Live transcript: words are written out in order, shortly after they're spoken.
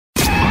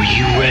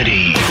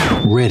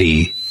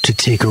Ready to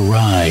take a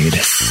ride.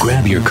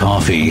 Grab your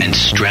coffee and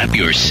strap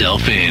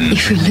yourself in.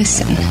 If we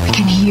listen, we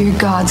can hear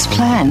God's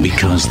plan.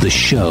 Because the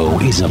show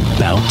is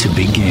about to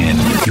begin.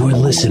 You're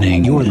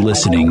listening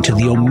to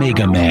the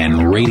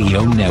Omegaman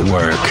Radio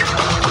Network.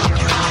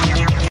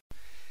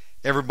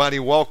 Everybody,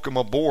 welcome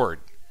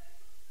aboard.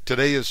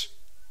 Today is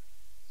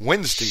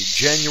Wednesday,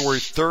 January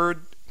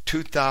 3rd,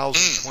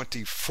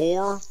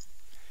 2024.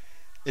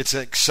 It's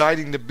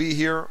exciting to be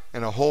here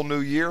in a whole new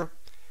year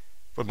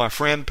with my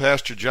friend,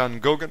 Pastor John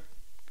Goguen.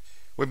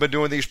 We've been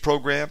doing these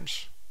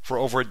programs for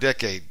over a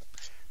decade.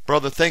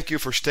 Brother, thank you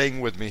for staying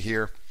with me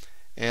here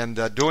and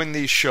doing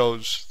these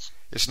shows.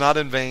 It's not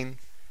in vain,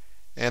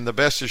 and the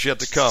best is yet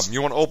to come.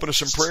 You want to open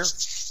us in prayer?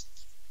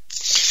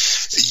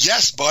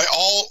 Yes, by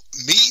all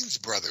means,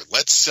 brother.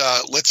 Let's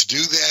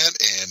do that,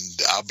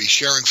 and I'll be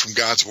sharing from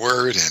God's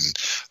Word, and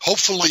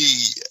hopefully,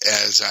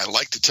 as I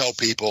like to tell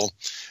people,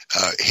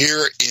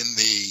 here in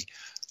the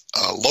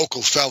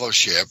local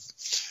fellowship,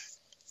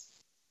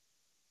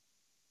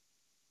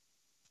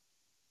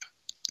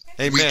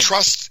 Amen.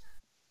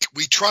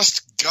 We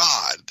trust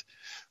God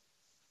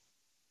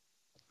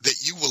that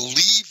you will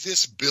leave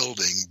this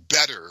building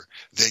better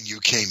than you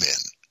came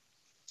in.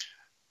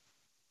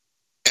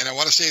 And I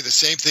want to say the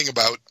same thing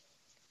about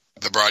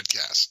the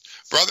broadcast.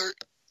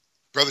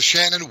 Brother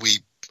Shannon, we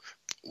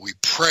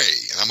pray,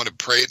 and I'm going to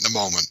pray it in a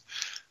moment,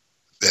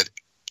 that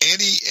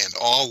any and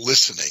all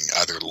listening,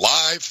 either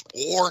live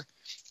or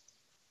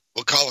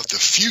we'll call it the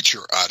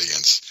future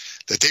audience,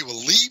 that they will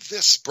leave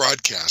this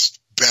broadcast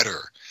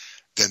better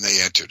than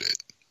they entered it.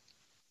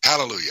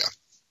 Hallelujah.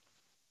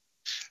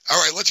 All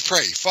right, let's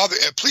pray. Father,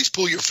 please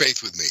pull your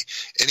faith with me.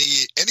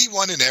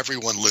 Anyone and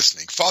everyone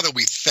listening, Father,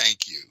 we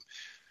thank you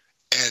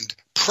and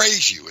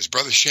praise you, as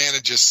Brother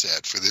Shannon just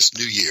said, for this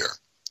new year.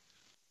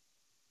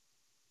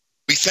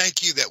 We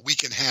thank you that we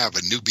can have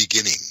a new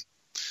beginning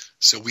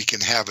so we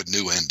can have a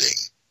new ending.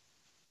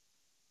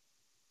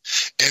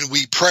 And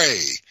we pray,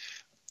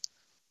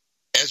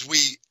 as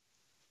we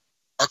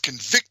are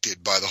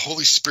convicted by the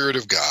Holy Spirit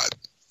of God,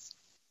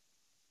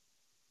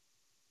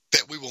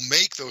 that we will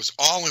make those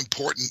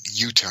all-important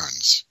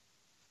U-turns.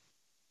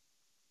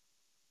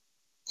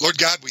 Lord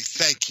God, we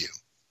thank you.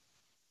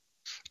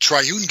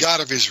 Triune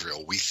God of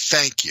Israel, we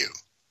thank you.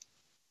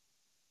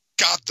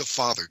 God the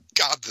Father,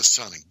 God the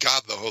Son, and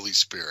God the Holy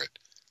Spirit.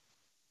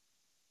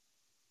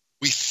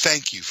 We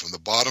thank you from the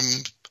bottom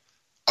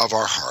of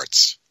our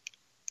hearts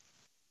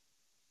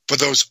for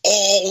those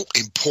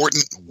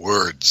all-important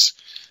words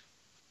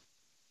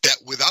that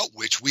without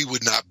which we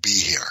would not be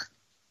here.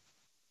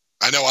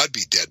 I know I'd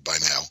be dead by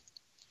now,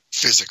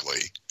 physically.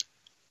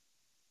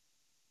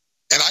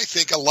 And I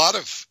think a lot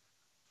of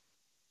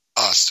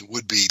us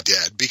would be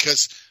dead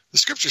because the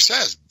scripture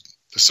says,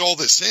 the soul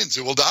that sins,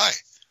 it will die.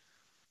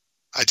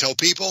 I tell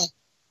people,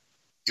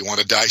 you want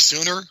to die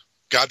sooner?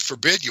 God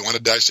forbid you want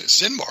to die sooner.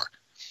 Sin more.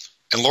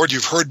 And Lord,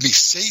 you've heard me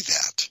say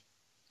that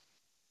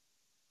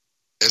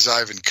as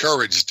I've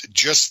encouraged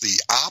just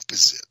the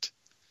opposite,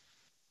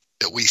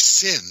 that we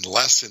sin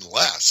less and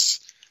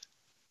less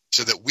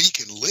so that we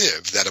can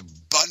live that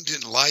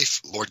abundant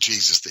life, Lord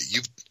Jesus, that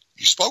you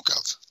spoke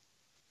of,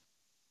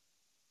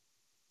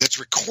 that's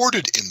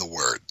recorded in the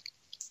Word,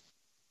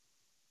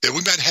 that we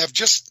might have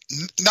just,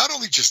 not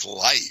only just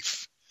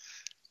life,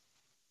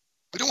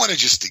 we don't want to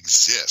just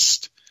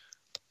exist.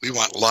 We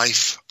want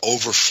life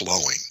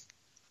overflowing,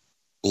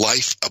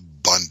 life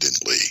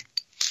abundantly.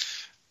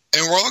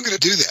 And we're only going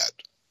to do that.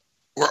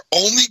 We're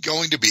only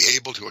going to be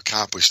able to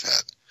accomplish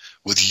that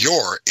with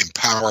your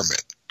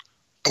empowerment.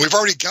 And we've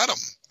already got them,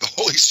 the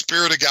Holy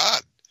Spirit of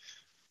God,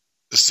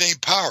 the same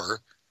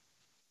power,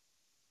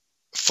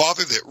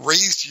 Father, that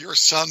raised your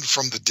Son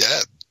from the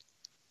dead.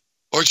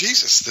 Lord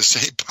Jesus, the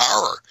same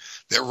power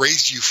that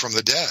raised you from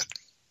the dead.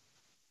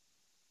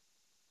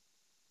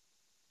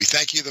 We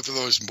thank you for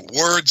those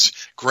words,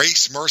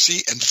 grace,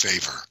 mercy, and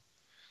favor.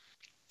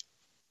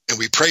 And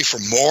we pray for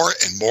more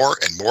and more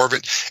and more of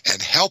it,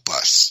 and help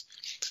us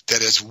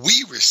that as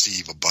we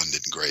receive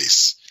abundant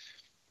grace,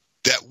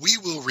 that we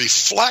will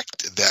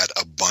reflect that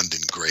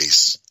abundant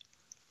grace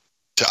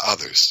to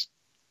others.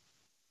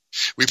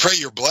 We pray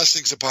your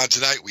blessings upon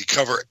tonight. We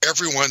cover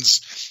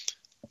everyone's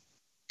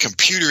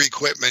computer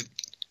equipment,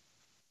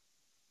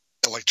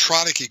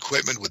 electronic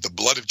equipment with the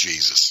blood of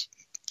Jesus.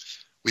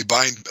 We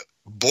bind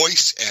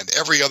voice and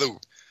every other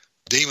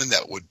demon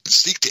that would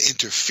seek to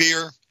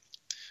interfere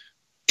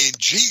in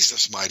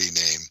Jesus' mighty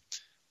name.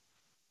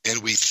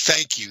 And we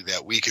thank you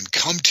that we can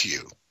come to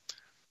you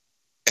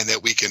and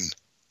that we can,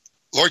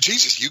 Lord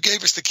Jesus, you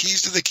gave us the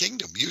keys to the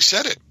kingdom. You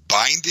said it,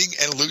 binding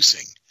and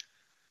loosing.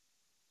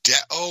 Deo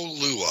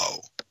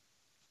luo.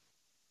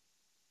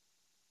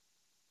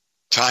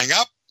 Tying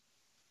up,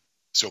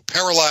 so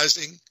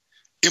paralyzing,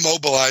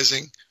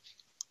 immobilizing,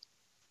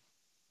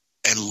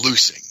 and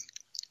loosing.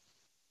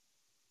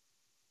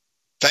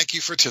 Thank you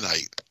for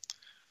tonight.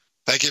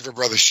 Thank you for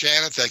Brother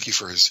Shannon. Thank you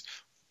for his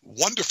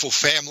wonderful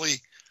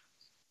family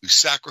who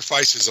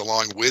sacrifices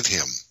along with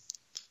him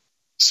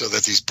so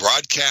that these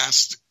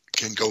broadcasts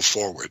can go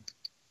forward.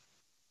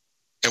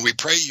 And we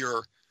pray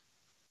your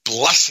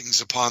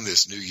blessings upon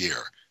this new year.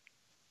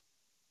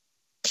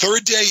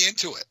 Third day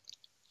into it.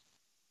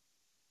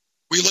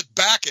 We look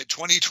back at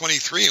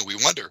 2023 and we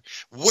wonder,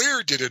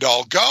 where did it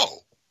all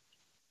go?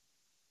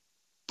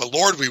 But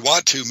Lord, we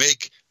want to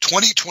make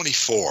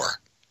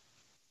 2024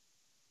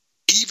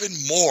 even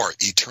more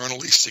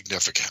eternally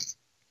significant.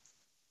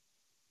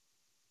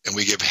 And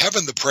we give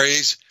heaven the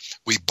praise.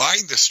 We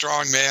bind the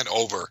strong man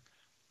over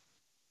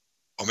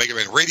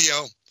Omegaman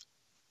Radio.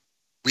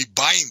 We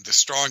bind the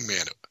strong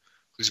man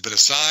who's been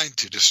assigned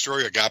to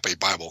destroy Agape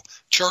Bible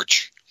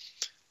Church.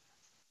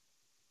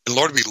 And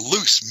Lord, we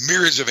loose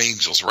myriads of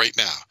angels right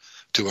now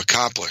to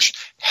accomplish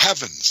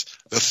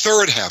the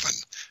third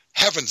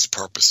heaven's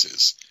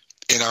purposes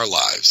in our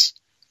lives.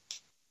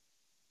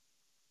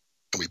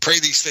 And we pray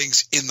these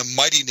things in the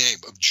mighty name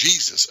of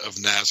Jesus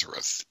of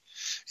Nazareth,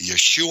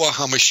 Yeshua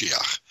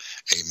HaMashiach.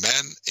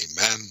 Amen,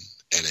 amen,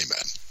 and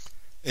amen.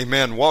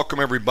 Amen. Welcome,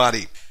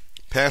 everybody.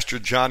 Pastor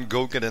John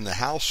Goguen in the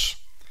house,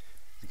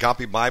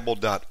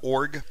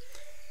 agapebible.org.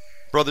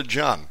 Brother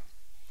John,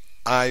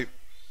 I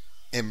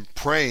am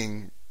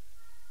praying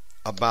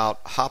about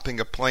hopping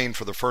a plane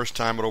for the first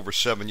time in over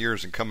 7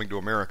 years and coming to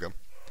America,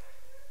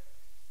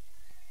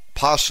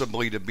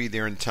 possibly to be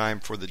there in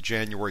time for the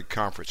January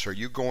conference. Are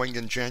you going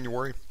in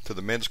January to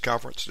the men's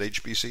conference at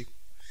HBC?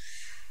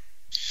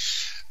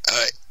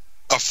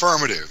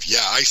 Affirmative.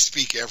 Yeah, I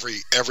speak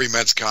every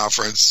men's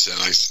conference, and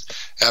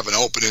I have an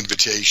open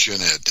invitation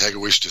and take a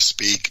wish to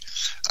speak.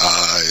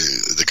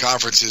 The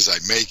conferences I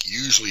make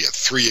usually at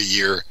 3 a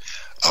year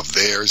of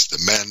theirs, the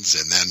men's,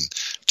 and then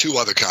 2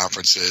 other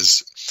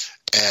conferences,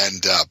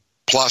 and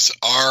plus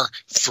our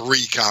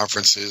 3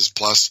 conferences,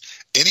 plus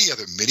any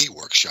other mini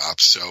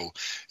workshops. So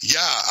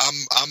yeah,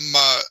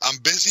 I'm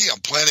busy.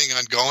 I'm planning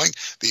on going.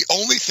 The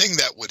only thing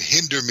that would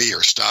hinder me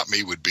or stop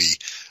me would be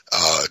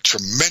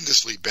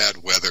tremendously bad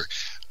weather.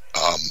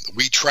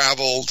 We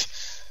traveled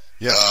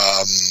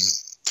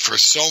for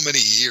so many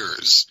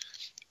years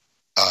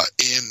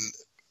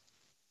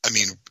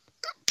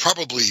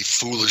probably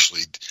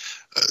foolishly,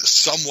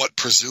 somewhat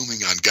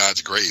presuming on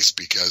God's grace,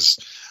 because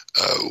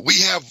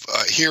we have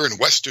here in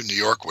western New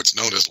York what's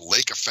known as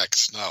lake effect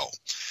snow.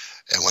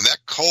 And when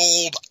that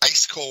cold,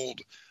 ice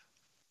cold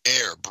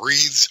air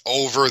breathes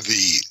over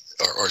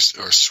or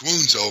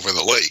swoons over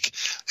the lake,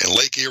 and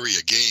Lake Erie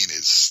again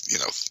is,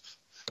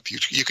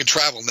 you can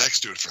travel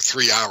next to it for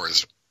 3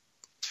 hours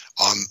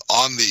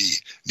on the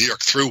New York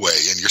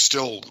Thruway, and you're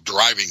still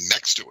driving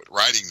next to it,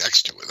 riding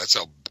next to it. That's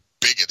how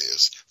big it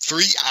is.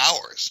 3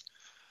 hours.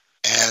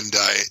 And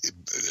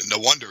no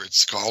wonder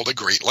it's called a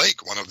Great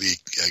Lake, one of the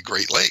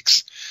Great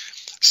Lakes.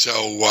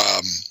 So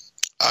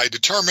I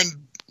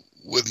determined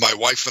with my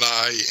wife and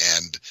I,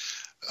 and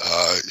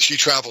she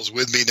travels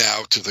with me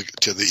now to the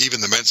even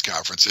the men's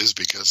conferences,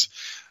 because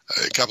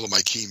a couple of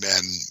my key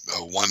men,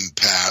 one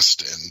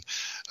passed and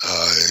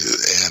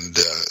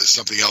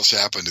something else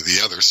happened to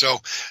the other.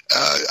 So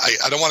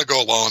I don't want to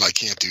go alone. I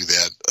can't do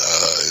that,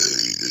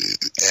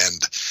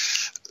 and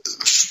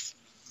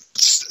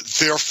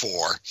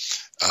therefore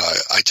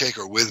I take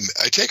her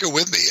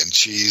with me, and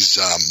she's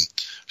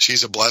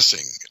a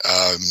blessing.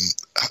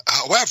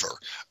 However,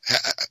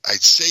 I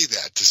say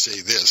that to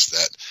say this,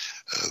 that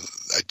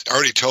I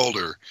already told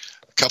her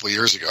a couple of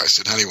years ago. I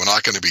said, honey, we're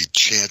not going to be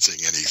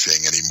chancing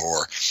anything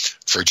anymore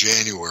for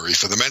January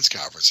for the men's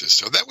conferences.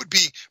 So that would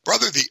be,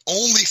 brother, the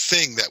only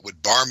thing that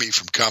would bar me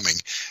from coming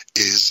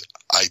is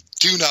I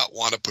do not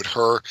want to put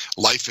her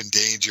life in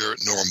danger,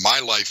 nor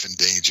my life in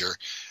danger.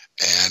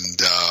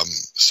 And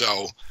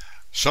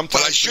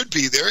but I should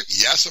be there.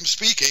 Yes, I'm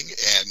speaking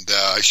and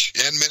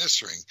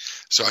ministering,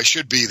 so I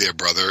should be there,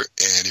 brother.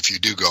 And if you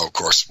do go, of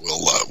course, we'll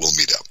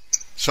meet up.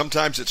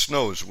 Sometimes it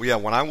snows. Yeah,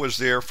 when I was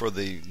there for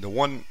the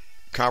one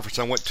conference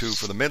I went to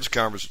for the men's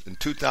conference in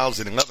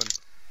 2011,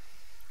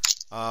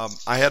 I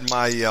had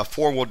my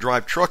four-wheel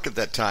drive truck at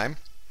that time,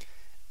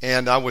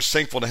 and I was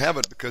thankful to have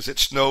it because it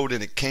snowed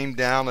and it came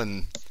down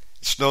and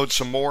it snowed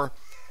some more,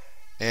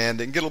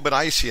 and it can get a little bit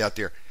icy out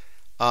there.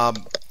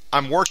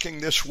 I'm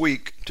working this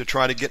week to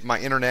try to get my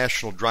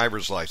international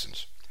driver's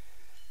license,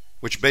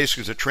 which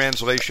basically is a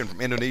translation from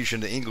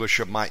Indonesian to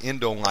English of my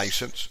Indo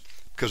license,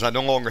 because I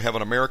no longer have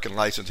an American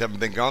license, haven't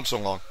been gone so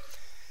long.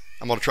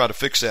 I'm going to try to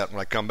fix that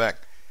when I come back.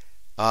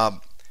 And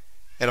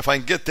if I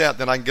can get that,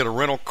 then I can get a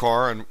rental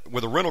car, and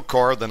with a rental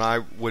car, then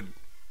I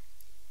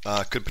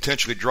could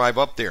potentially drive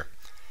up there.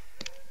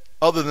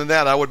 Other than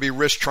that, I would be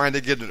risk trying to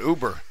get an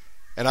Uber,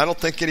 and I don't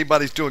think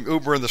anybody's doing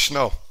Uber in the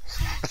snow.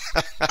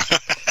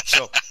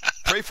 So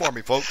pray for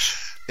me,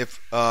 folks. If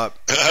God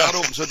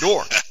opens the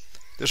door,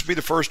 this will be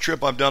the first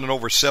trip I've done in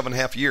over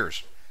 7.5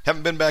 years.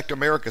 Haven't been back to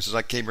America since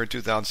I came here in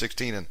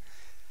 2016, and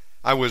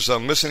I was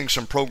listening to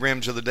some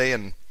programs the other day,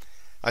 and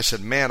I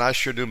said, man, I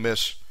sure do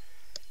miss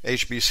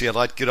HBC. I'd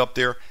like to get up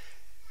there,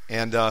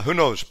 and who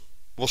knows?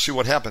 We'll see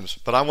what happens.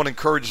 But I want to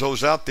encourage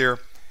those out there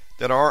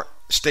that are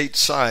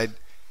stateside.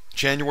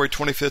 January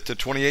 25th to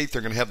 28th,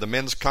 they're going to have the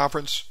men's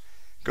conference.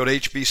 Go to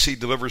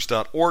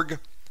hbcdelivers.org.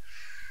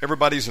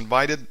 Everybody's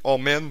invited, all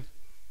men.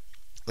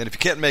 And if you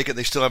can't make it,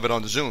 they still have it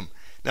on Zoom.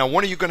 Now,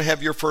 when are you going to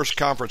have your first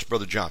conference,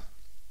 Brother John?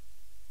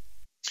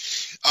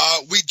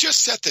 We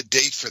just set the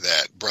date for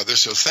that, brother.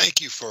 So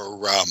thank you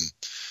for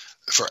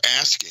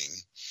asking.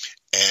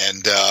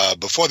 And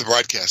before the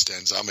broadcast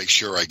ends, I'll make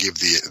sure I give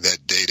that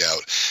date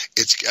out.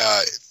 It's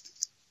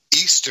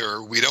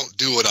Easter. We don't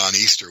do it on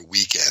Easter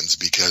weekends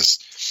because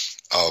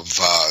of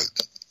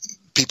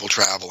people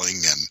traveling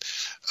and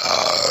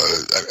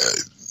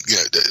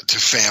to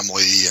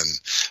family and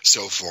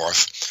so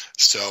forth.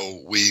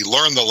 So we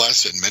learned the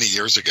lesson many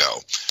years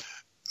ago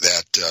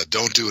that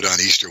don't do it on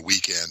Easter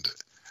weekend.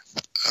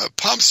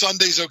 Palm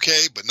Sunday's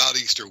okay, but not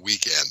Easter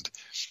weekend.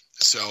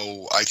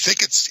 So I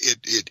think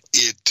it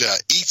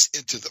eats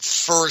into the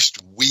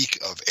first week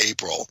of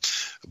April.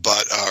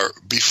 But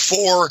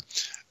before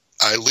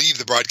I leave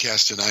the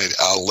broadcast tonight,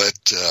 I'll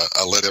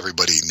let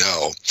everybody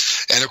know.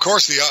 And of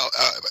course, the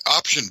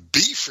option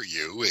B for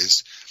you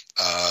is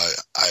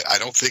I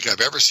don't think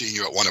I've ever seen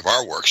you at one of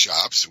our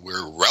workshops.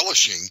 We're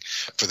relishing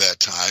for that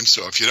time.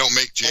 So if you don't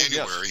make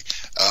January,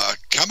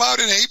 come out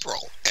in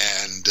April,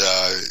 and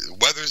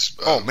weather's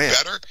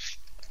better.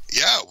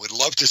 Yeah, would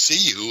love to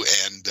see you,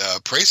 and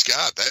praise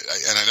God.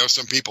 And I know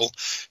some people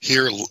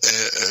here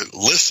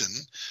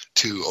listen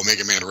to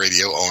Omegaman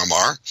Radio,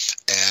 OMR,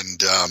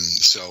 and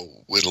so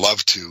we'd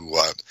love to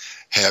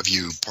have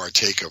you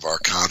partake of our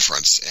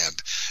conference,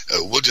 and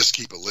we'll just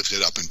keep it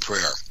lifted up in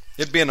prayer.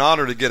 It'd be an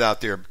honor to get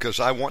out there because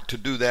I want to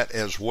do that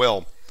as well.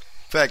 In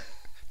fact,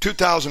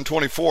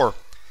 2024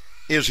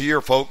 is a year,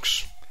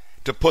 folks,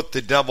 to put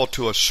the devil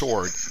to a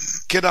sword.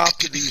 Get out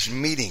to these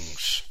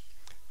meetings.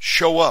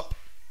 Show up.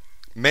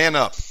 Man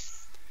up.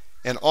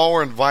 And all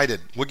are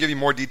invited. We'll give you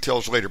more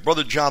details later.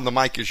 Brother John, the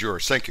mic is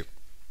yours. Thank you.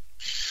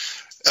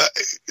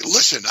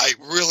 Listen, I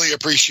really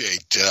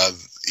appreciate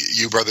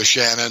you, Brother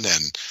Shannon,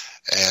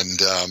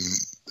 and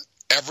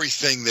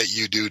everything that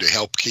you do to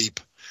help keep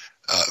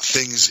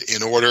things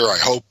in order. I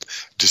hope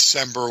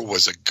December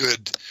was a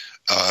good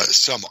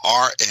some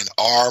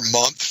R&R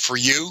month for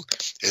you,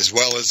 as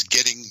well as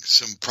getting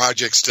some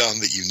projects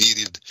done that you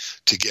needed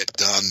to get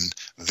done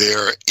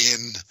there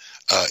in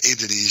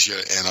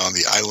Indonesia and on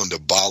the island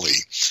of Bali.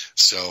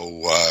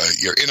 So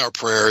you're in our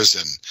prayers,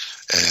 and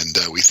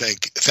we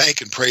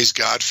thank and praise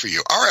God for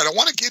you. All right, I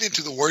want to get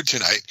into the Word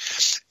tonight,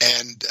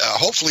 and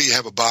hopefully you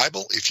have a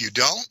Bible. If you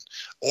don't,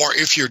 or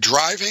if you're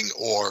driving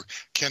or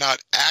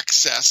cannot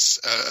access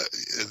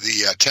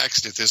the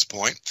text at this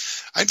point,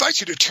 I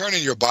invite you to turn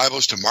in your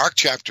Bibles to Mark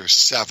chapter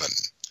 7.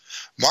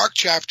 Mark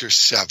chapter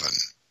 7.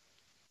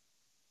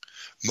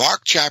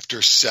 Mark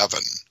chapter 7.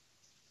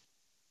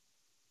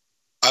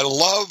 I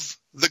love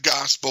the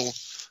Gospel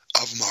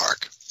of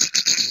Mark.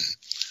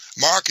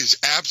 Mark is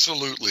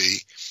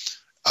absolutely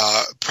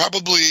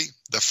probably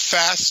the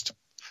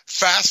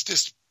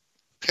fastest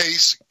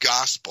pace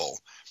gospel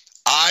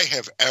I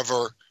have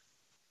ever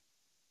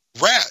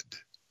read,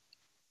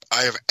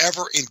 I have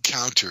ever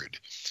encountered.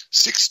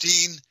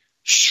 16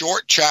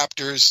 short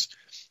chapters,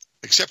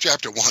 except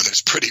chapter 1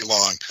 is pretty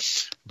long,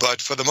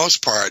 but for the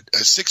most part,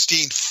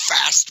 16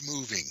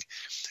 fast-moving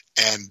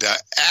and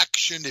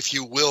action, if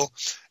you will,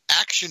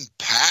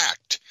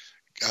 action-packed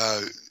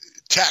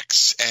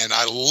texts, and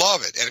I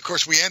love it. And, of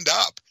course, we end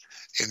up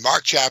in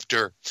Mark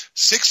chapter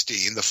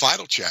 16, the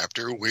final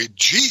chapter, where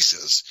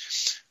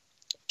Jesus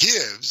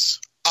gives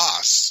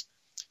us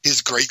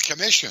his Great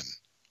Commission.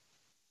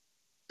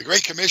 The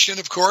Great Commission,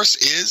 of course,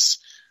 is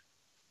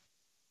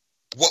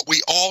what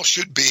we all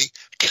should be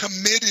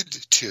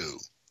committed to.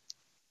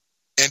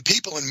 And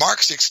people in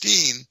Mark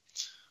 16,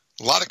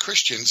 a lot of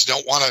Christians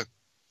don't want to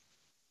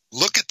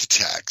look at the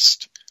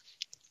text.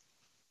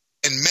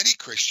 And many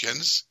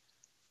Christians,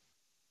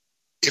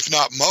 if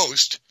not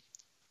most,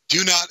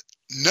 do not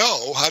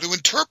know how to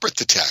interpret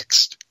the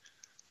text.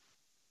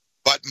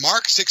 But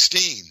Mark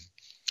 16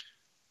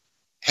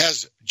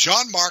 has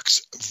John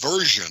Mark's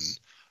version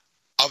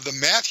of the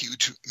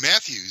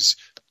Matthew's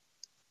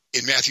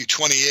in Matthew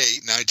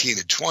 28, 19,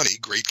 and 20,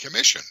 Great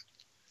Commission.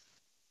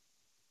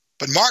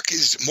 But Mark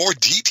is more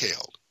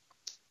detailed.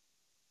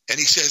 And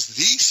he says,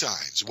 these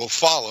signs will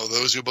follow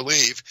those who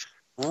believe.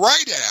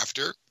 Right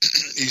after,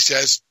 he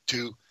says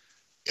to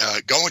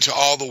go into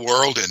all the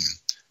world and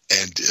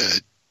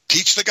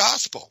teach the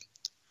gospel.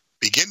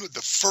 Begin with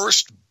the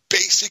first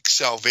basic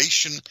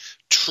salvation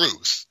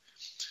truth.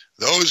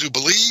 Those who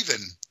believe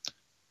and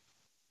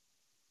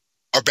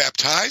are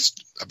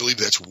baptized, I believe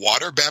that's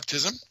water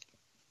baptism,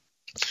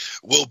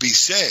 will be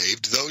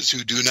saved. Those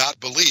who do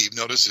not believe,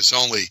 notice it's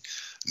only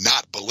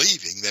not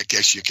believing that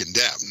gets you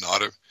condemned,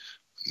 not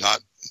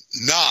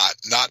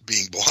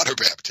being water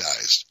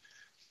baptized.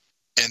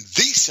 And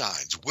these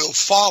signs will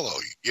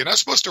follow. You're not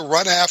supposed to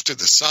run after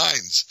the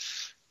signs.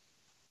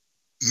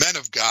 Men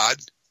of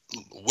God,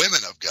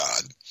 women of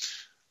God,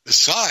 the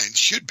signs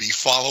should be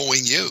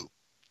following you.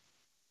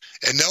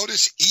 And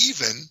notice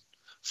even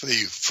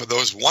for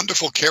those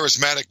wonderful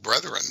charismatic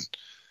brethren,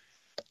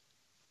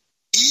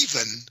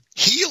 even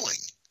healing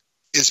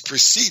is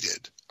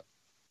preceded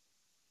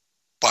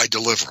by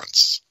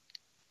deliverance.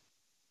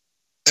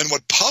 And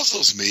what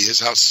puzzles me is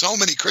how so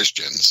many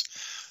Christians,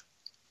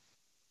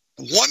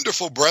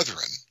 wonderful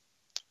brethren,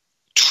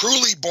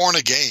 truly born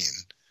again,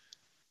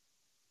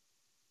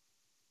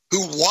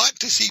 who want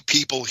to see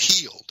people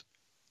healed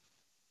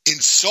in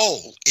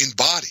soul, in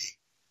body,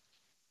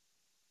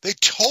 they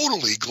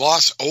totally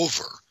gloss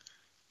over.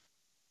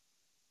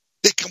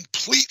 They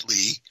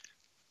completely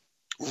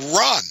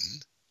run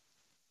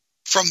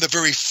from the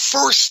very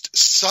first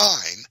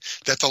sign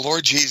that the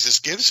Lord Jesus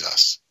gives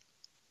us.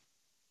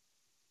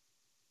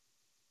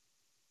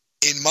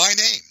 In my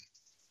name,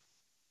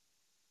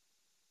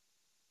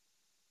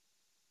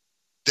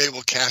 they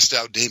will cast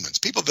out demons.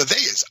 People, the they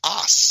is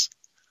us.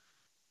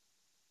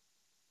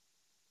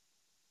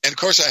 And of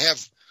course, I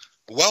have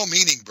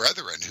well-meaning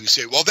brethren who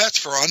say, well, that's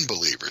for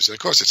unbelievers. And of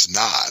course, it's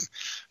not.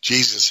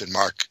 Jesus in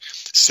Mark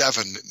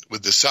 7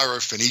 with the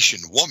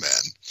Syrophoenician woman,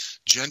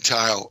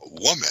 Gentile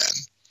woman,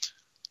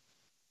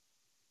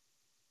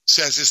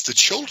 says it's the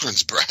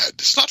children's bread.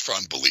 It's not for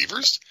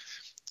unbelievers.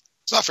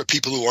 It's not for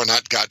people who are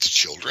not God's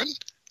children.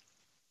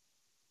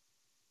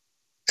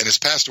 And as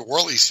Pastor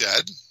Worley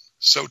said,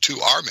 so too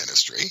our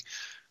ministry,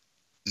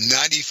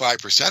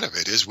 95% of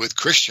it is with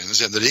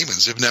Christians, and the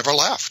demons have never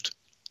left.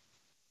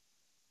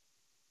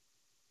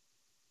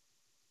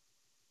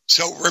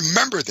 So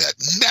remember that.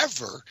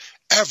 Never,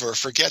 ever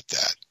forget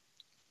that.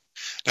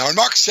 Now in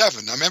Mark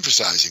 7, I'm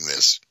emphasizing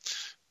this,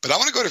 but I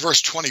want to go to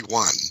verse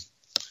 21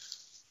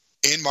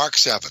 in Mark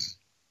 7.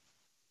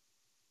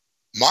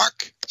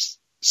 Mark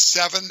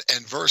 7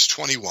 and verse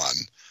 21,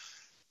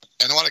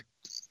 and I want to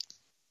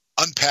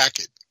unpack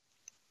it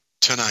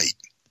tonight.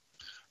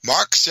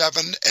 Mark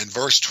 7 and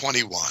verse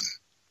 21.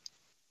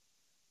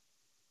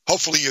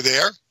 Hopefully you're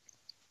there.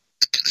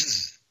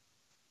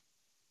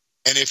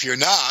 And if you're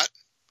not,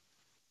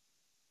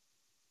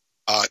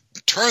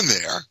 turn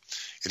there.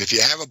 And if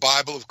you have a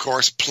Bible, of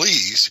course,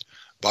 please,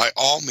 by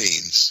all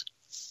means,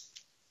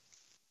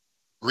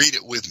 read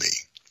it with me.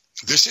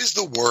 This is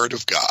the Word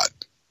of God.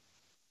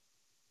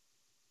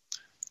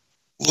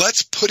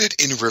 Let's put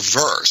it in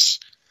reverse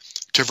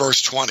to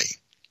verse 20.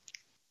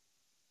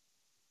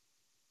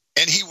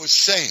 And he was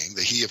saying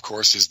that he, of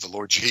course, is the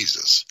Lord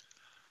Jesus.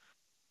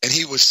 And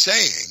he was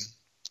saying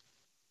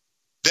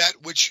that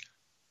which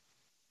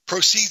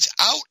proceeds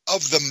out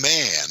of the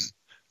man.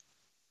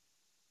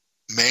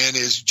 Man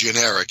is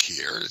generic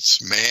here.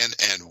 It's man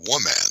and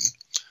woman.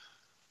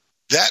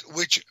 That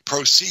which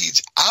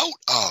proceeds out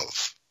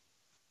of.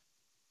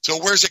 So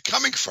where's it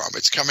coming from?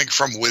 It's coming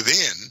from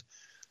within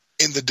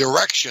in the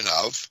direction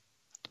of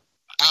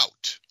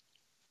out.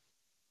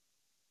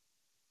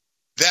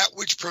 That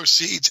which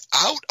proceeds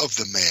out of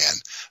the man,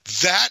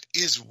 that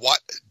is what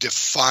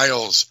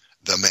defiles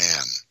the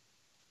man.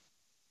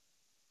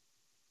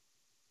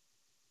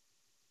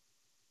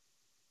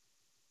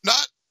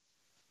 Not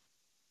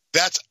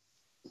that's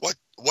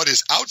what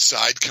is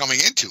outside coming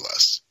into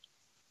us.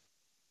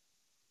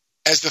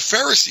 As the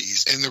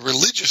Pharisees and the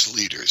religious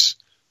leaders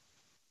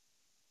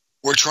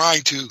were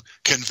trying to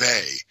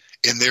convey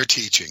in their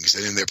teachings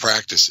and in their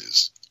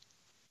practices.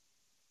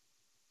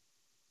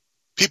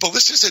 People,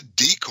 this is a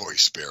decoy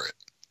spirit.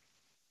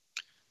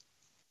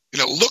 You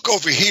know, look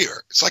over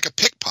here. It's like a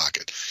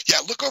pickpocket. Yeah,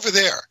 look over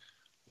there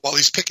while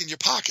he's picking your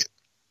pocket.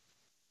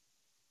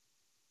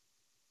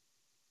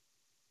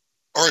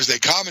 Or as they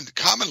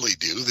commonly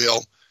do,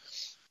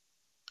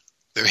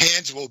 their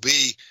hands will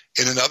be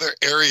in another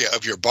area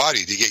of your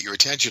body to get your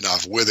attention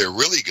off where they're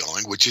really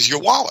going, which is your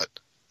wallet.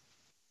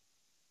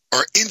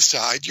 Or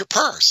inside your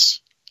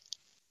purse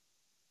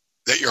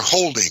that you're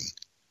holding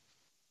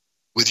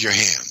with your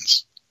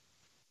hands.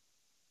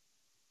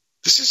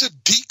 This is a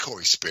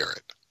decoy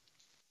spirit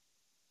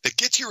that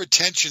gets your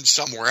attention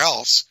somewhere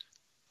else,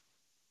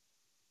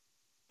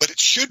 but it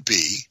should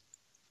be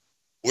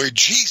where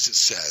Jesus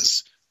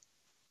says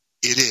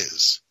it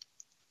is.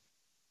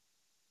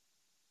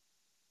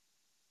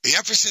 The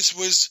emphasis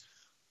was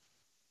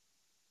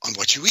on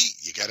what you eat.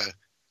 You got to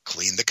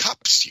clean the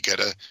cups. You got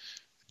to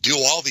do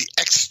all the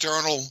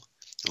external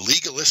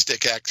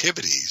legalistic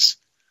activities.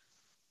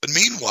 But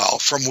meanwhile,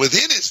 from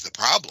within is the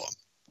problem.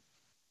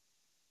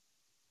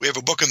 We have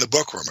a book in the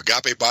book room,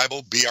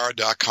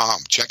 AgapeBibleBR.com.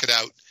 Check it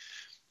out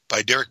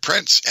by Derek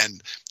Prince.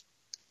 And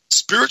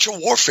spiritual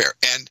warfare.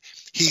 And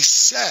he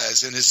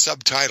says in his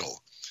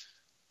subtitle,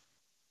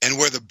 and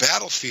where the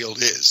battlefield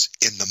is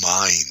in the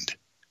mind.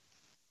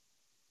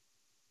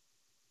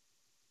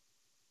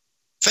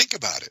 Think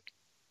about it.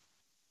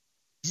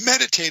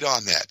 Meditate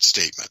on that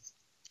statement.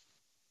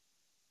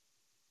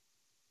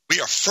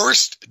 We are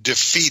first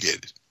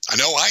defeated. I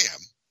know I am.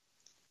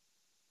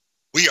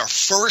 We are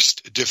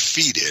first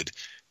defeated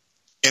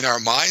in our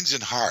minds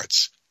and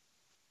hearts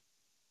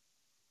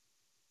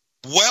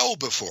long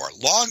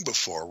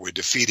before we're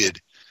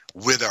defeated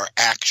with our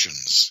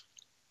actions.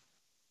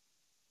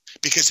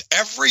 Because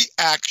every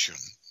action,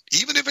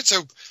 even if it's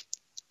an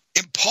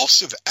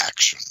impulsive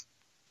action,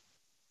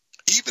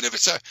 even if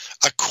it's a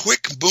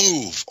quick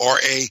move or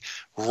a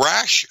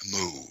rash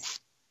move,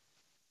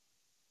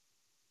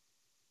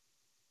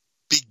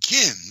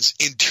 begins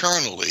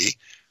internally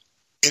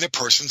in a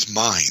person's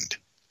mind,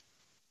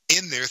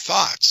 in their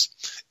thoughts.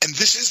 And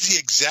this is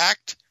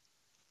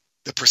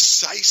the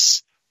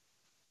precise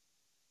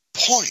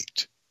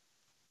point,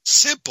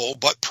 simple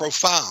but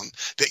profound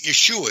that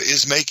Yeshua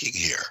is making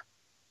here.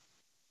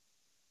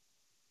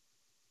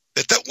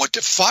 That what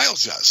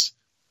defiles us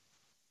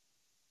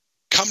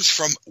comes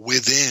from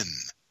within,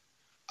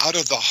 out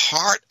of the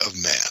heart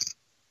of man.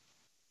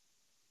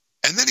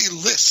 And then he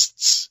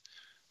lists,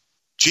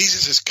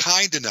 Jesus is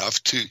kind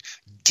enough to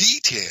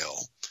detail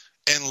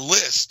and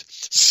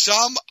list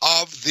some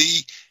of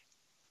the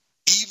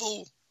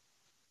evil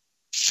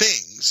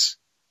things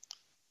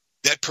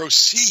that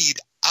proceed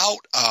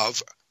out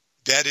of,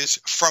 that is,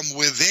 from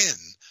within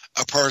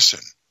a person.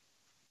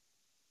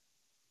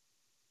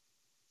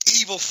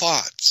 Evil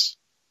thoughts.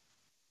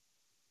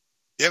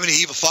 You have any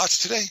evil thoughts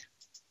today?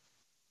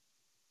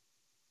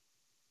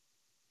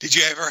 Did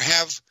you ever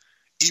have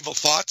evil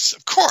thoughts?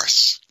 Of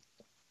course.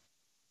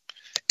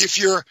 If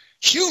you're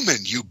human,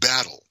 you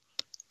battle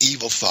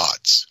evil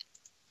thoughts.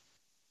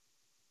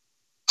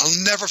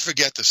 I'll never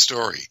forget the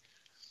story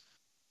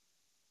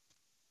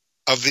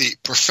of the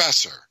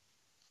professor.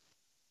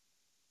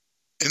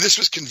 And this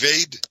was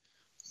conveyed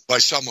by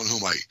someone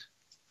whom I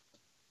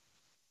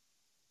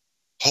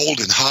hold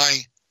in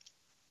high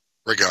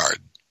regard.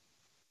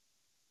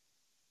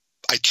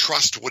 I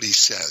trust what he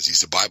says.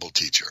 He's a Bible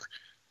teacher.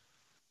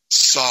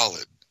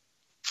 Solid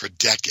for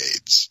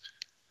decades.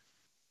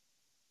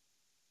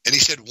 And he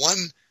said one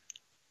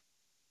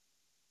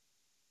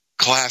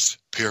class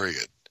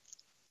period,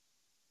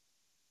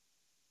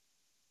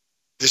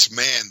 this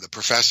man, the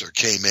professor,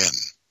 came in.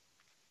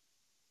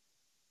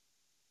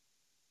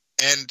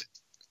 And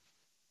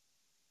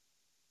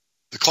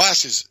the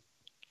classes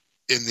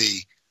in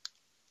the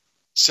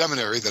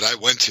seminary that I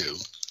went to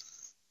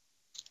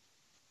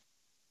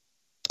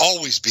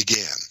always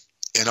began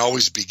and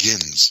always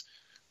begins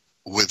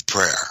with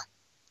prayer.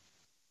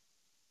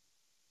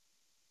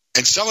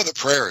 And some of the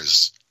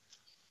prayers,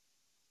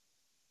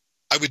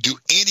 I would do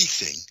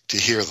anything to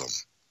hear them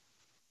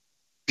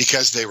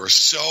because they were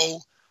so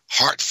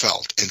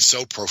heartfelt and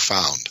so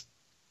profound.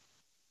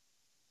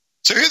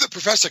 So here the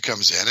professor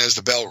comes in as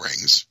the bell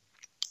rings,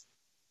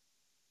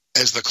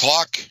 as the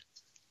clock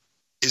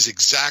is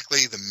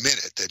exactly the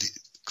minute that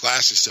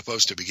class is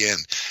supposed to begin.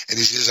 And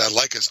he says, I'd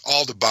like us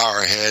all to bow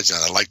our heads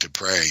and I'd like to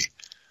pray.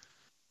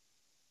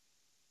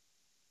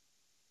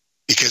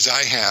 Because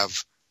I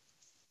have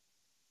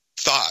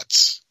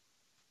thoughts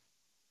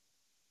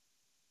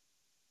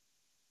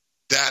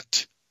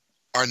that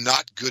are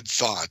not good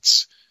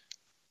thoughts.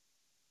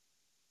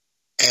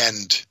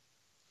 And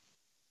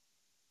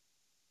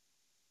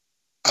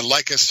I'd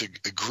like us to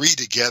agree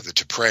together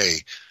to pray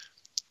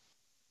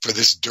for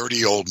this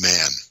dirty old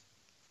man.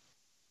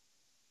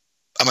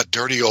 I'm a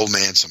dirty old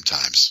man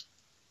sometimes.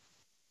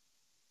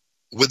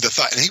 With the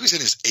thought, and he was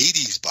in his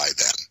 80s by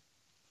then.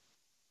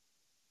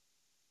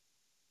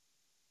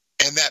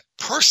 And that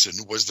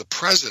person was the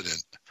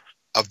president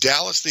of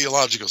Dallas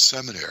Theological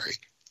Seminary,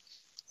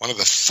 one of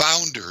the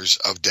founders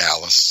of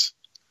Dallas.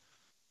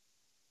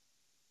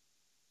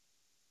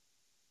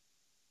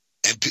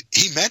 And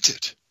he meant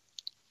it.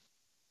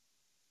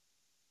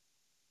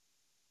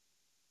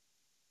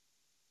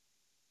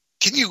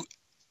 Can you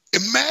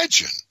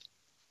imagine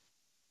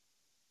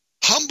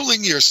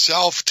humbling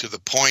yourself to the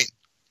point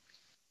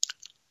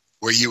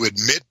where you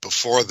admit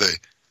before the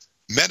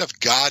men of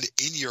God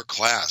in your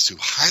class who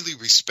highly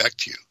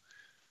respect you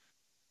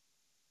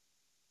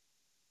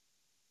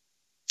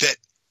that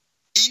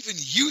even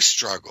you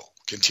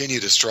continue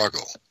to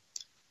struggle,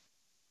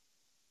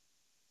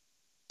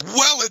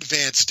 well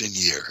advanced in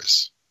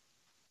years,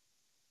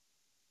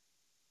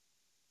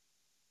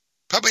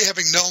 probably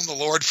having known the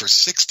Lord for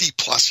 60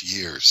 plus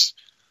years,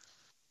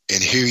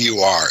 and here you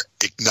are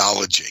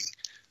acknowledging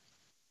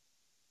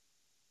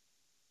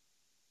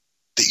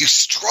that you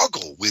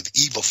struggle with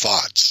evil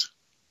thoughts.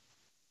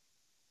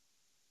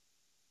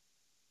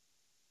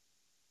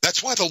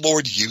 That's why the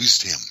Lord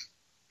used him,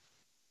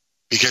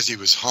 because he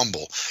was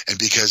humble and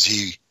because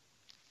he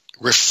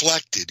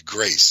reflected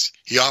grace.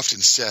 He often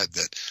said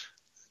that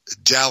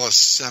Dallas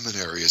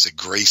Seminary is a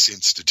grace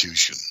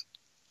institution,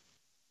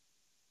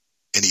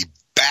 and he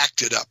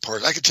backed it up.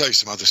 I could tell you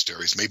some other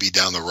stories, maybe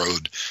down the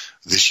road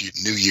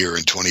this new year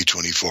in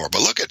 2024.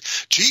 But look at,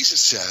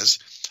 Jesus says,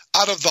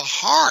 out of the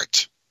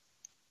heart,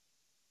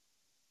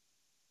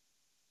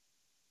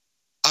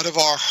 out of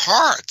our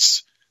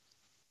hearts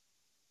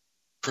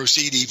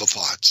proceed evil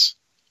thoughts.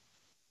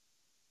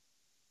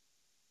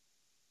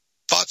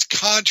 Thoughts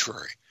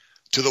contrary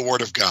to the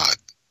Word of God.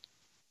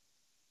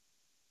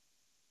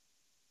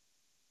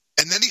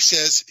 And then he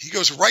says, he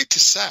goes right to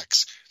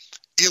sex,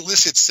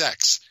 illicit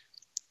sex,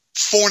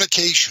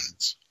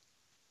 fornications.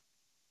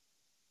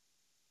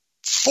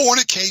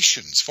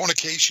 Fornications.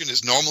 Fornication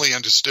is normally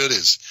understood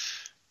as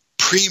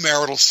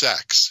premarital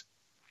sex.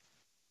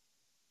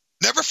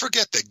 Never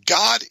forget that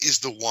God is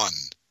the one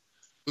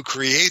who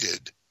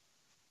created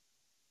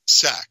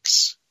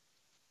sex,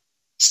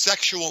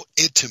 sexual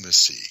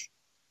intimacy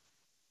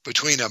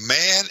between a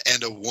man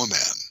and a woman.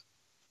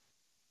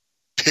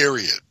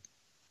 Period.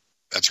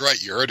 That's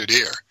right, you heard it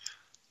here.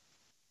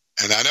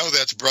 And I know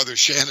that's Brother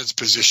Shannon's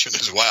position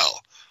as well.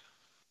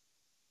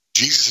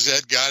 Jesus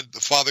said God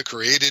the Father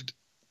created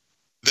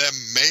them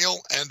male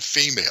and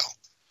female.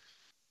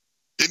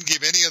 Didn't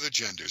give any other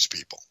genders,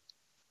 people.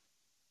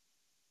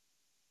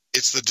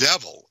 It's the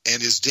devil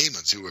and his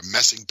demons who are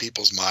messing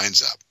people's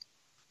minds up.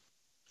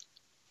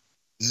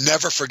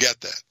 Never forget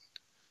that.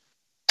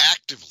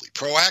 Actively,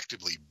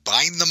 proactively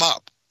bind them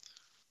up.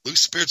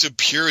 Loose spirits of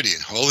purity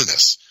and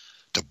holiness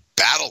to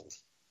battle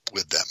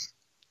with them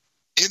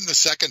in the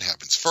second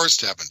heavens,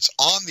 first heavens,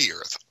 on the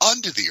earth,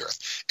 under the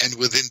earth, and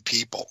within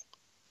people.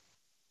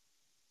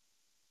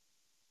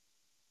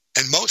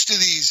 And most of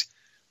these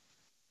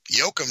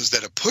yokums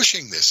that are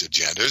pushing this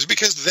agenda is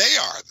because they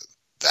are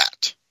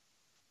that.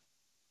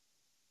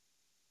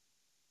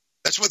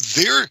 That's what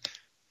they're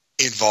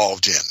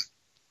involved in.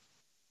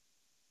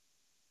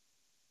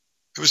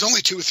 It was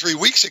only 2 or 3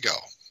 weeks ago.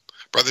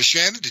 Brother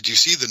Shannon, did you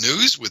see the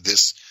news with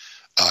this?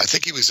 I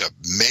think he was a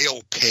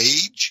male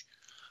page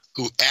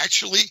who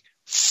actually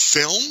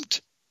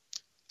filmed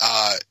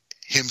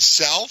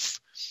himself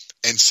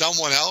and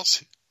someone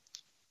else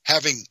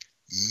having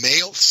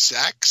male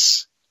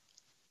sex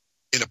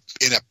in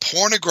a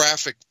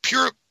pornographic,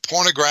 pure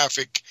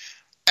pornographic,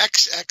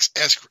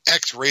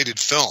 X-rated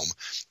film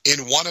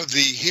in one of the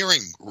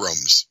hearing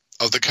rooms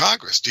of the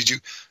Congress. Did you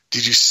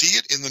see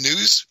it in the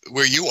news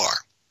where you are?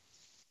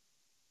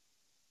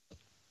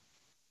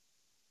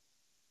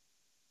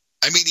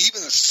 I mean,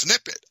 even a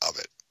snippet of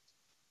it.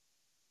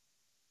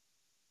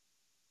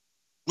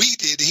 We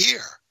did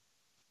here.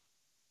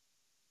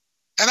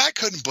 And I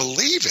couldn't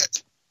believe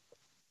it.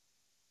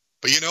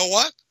 But you know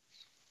what?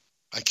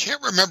 I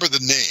can't remember the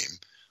name,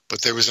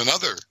 but there was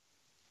another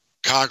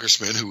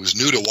congressman who was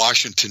new to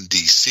Washington,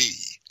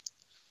 D.C.,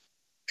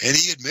 and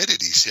he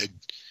admitted, he said,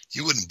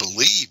 you wouldn't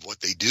believe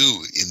what they do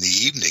in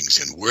the evenings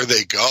and where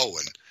they go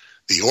and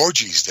the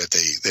orgies that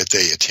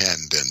they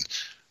attend.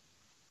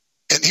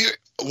 And here,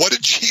 what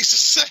did Jesus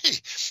say?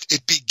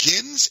 It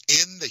begins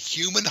in the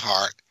human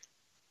heart,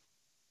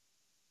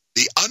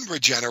 the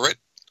unregenerate,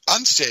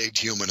 unsaved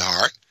human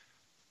heart,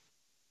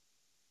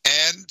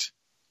 and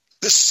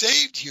the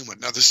saved human.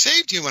 Now, the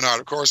saved human heart,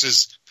 of course,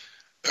 is,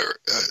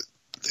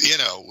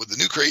 with the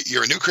new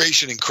you're a new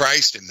creation in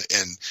Christ,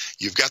 and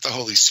you've got the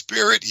Holy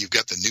Spirit, you've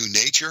got the new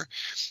nature.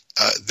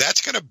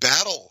 That's going to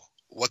battle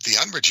what the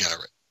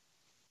unregenerate,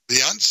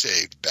 the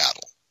unsaved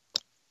battle.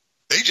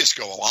 They just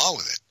go along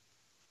with it.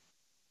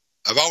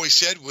 I've always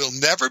said we'll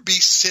never be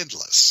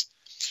sinless,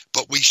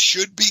 but we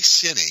should be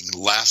sinning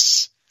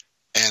less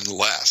and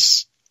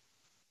less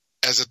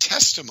as a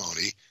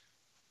testimony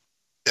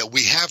that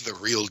we have the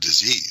real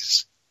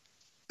disease,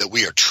 that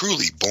we are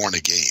truly born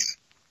again.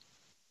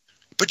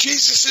 But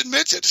Jesus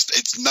admits it.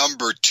 It's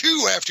number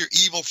 2 after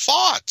evil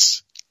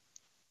thoughts.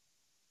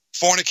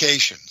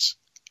 Fornications.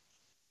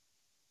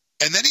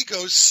 And then he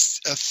goes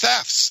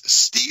thefts,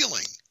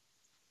 stealing.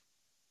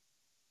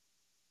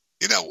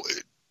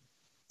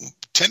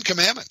 10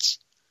 Commandments.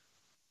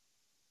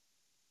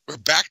 We're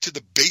back to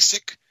the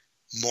basic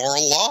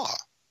moral law.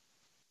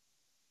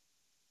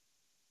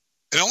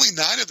 And only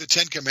 9 of the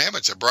 10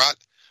 Commandments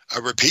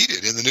are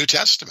repeated in the New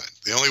Testament.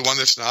 The only one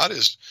that's not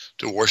is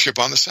to worship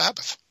on the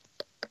Sabbath.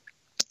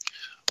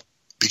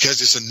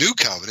 Because it's a new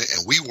covenant,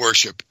 and we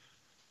worship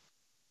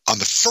on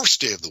the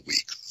first day of the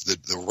week,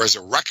 the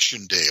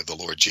resurrection day of the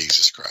Lord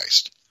Jesus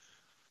Christ.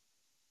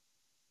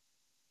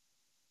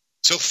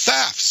 So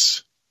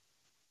thefts,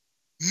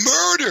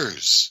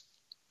 murders.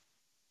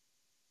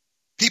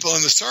 People,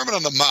 in the Sermon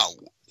on the Mount,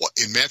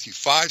 in Matthew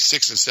 5,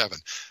 6, and 7,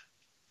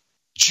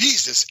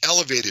 Jesus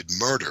elevated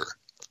murder.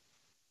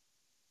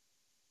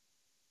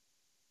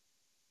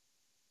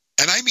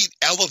 And I mean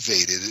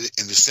elevated it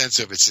in the sense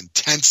of its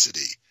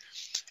intensity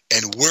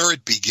and where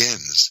it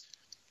begins.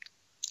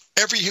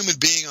 Every human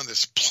being on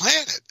this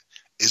planet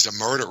is a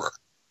murderer.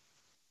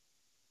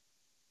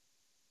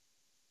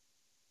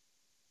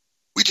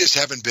 We just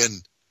haven't been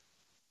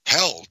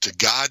held to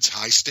God's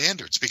high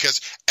standards,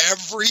 because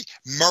every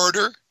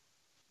murder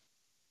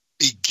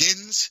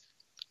begins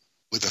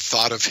with a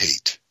thought of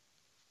hate.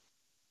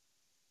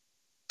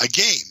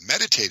 Again,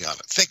 meditate on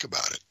it. Think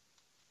about it.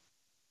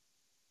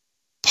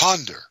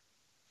 Ponder.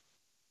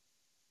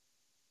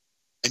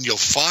 And you'll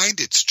find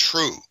it's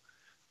true,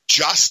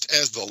 just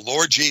as the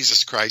Lord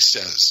Jesus Christ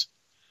says.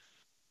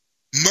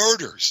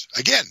 Murders,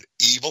 again,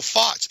 evil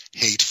thoughts,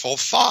 hateful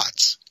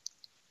thoughts.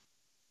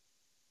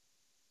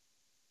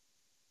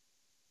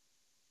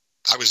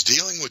 I've been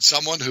dealing with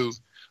someone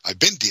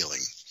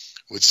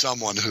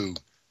who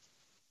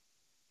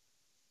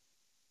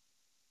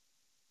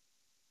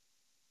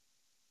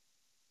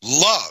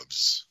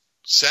loves,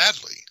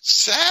 sadly,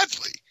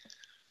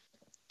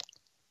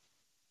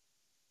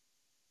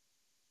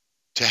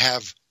 to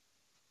have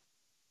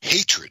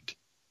hatred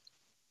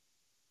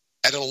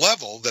at a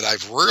level that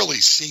I've rarely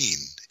seen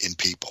in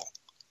people.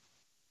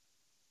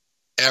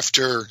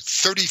 After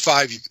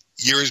 35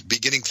 years,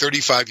 beginning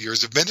 35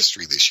 years of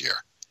ministry this year.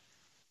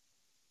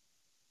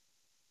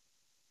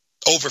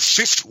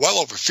 Well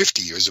over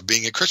 50 years of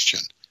being a Christian.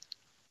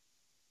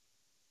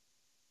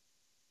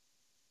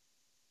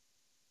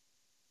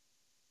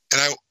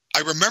 And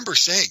I remember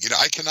saying,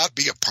 I cannot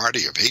be a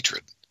party of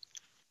hatred.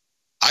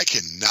 I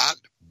cannot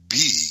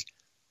be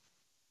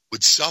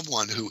with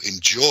someone who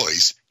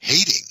enjoys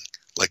hating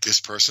like this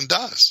person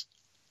does.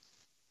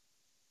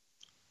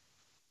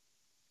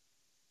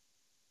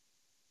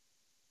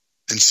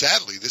 And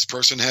sadly, this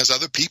person has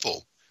other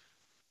people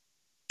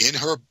in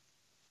her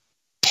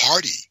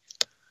party,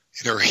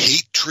 in her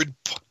hatred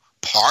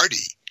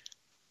party.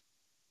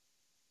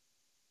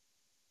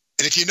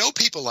 And if you know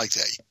people like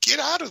that,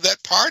 get out of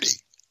that party.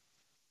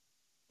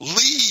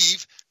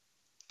 Leave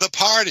the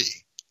party.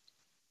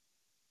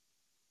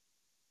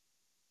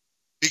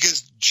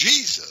 Because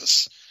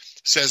Jesus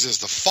says, as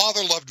the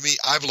Father loved me,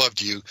 I've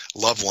loved you,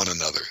 love one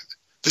another.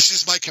 This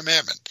is my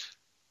commandment.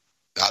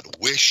 Not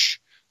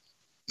wish,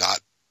 not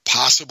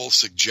possible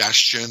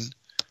suggestion,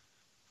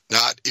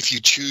 not if you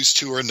choose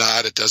to or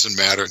not, it doesn't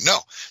matter. No,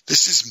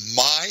 this is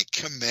my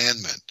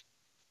commandment,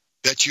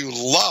 that you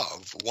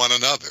love one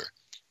another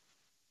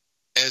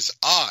as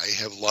I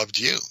have loved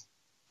you.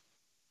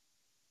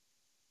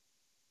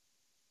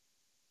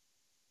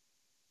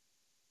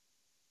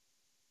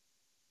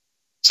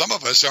 Some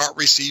of us aren't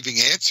receiving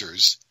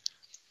answers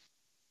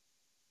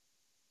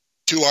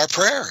to our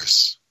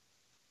prayers.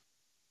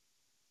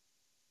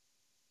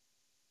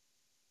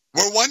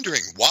 We're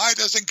wondering, why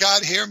doesn't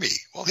God hear me?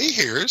 Well, he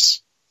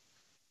hears.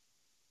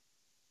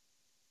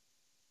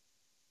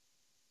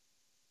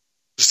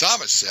 The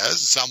psalmist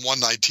says, Psalm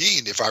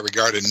 119, if I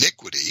regard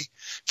iniquity,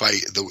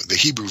 the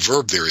Hebrew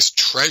verb there is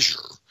treasure.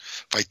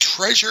 If I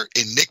treasure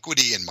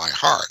iniquity in my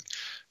heart,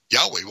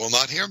 Yahweh will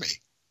not hear me.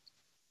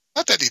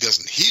 Not that he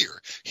doesn't hear,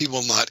 he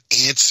will not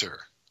answer.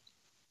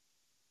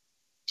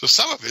 So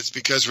some of it's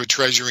because we're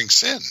treasuring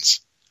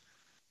sins.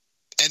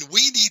 And we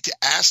need to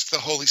ask the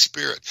Holy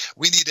Spirit.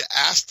 We need to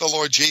ask the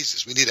Lord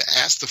Jesus. We need to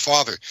ask the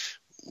Father,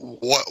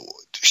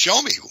 show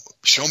me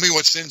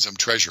what sins I'm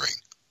treasuring.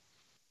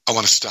 I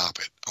want to stop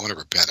it. I want to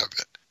repent of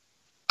it.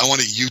 I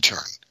want a U-turn.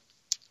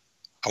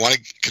 I want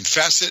to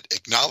confess it,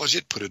 acknowledge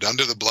it, put it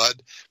under the blood,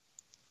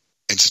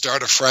 and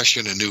start afresh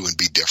and anew and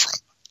be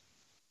different.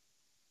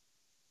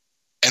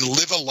 And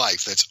live a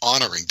life that's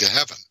honoring to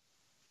heaven.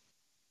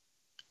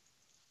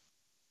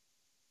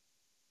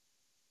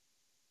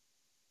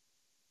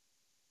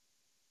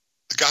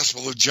 The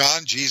Gospel of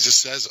John, Jesus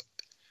says,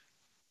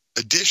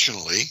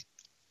 additionally,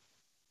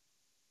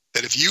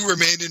 that if you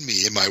remain in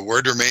me and my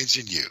word remains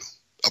in you,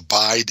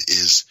 abide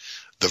is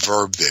the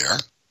verb there,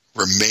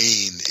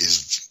 remain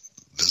is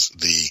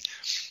the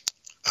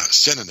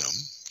synonym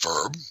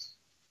verb,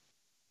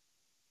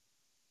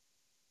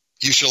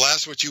 you shall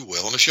ask what you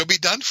will and it shall be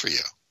done for you.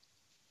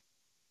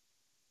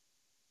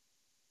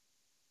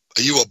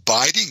 Are you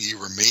abiding? Are you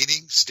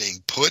remaining,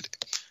 staying put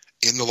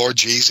in the Lord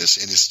Jesus,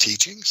 in his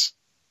teachings?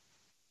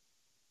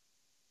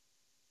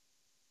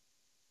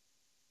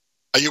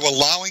 Are you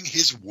allowing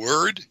his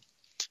word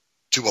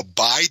to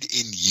abide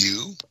in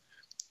you?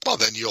 Well,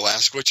 then you'll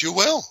ask what you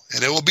will,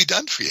 and it will be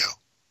done for you.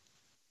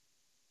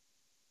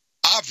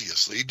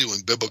 Obviously,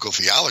 doing biblical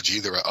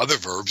theology, there are other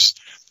verses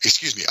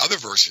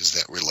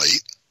that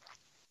relate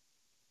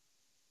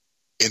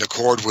in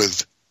accord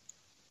with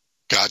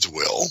God's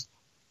will.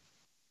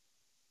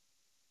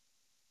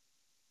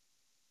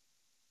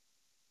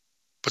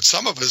 But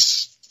some of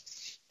us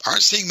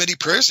aren't seeing many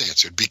prayers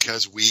answered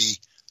because we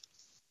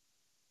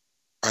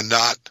are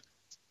not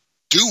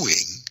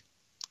doing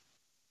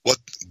what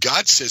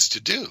God says to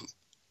do.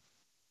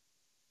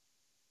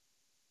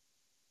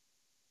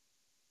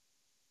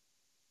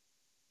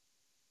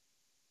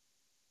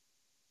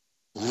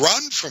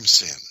 Run from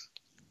sin.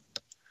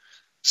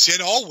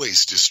 Sin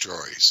always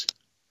destroys.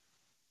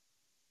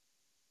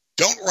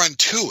 Don't run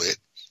to it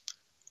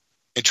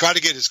and try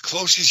to get as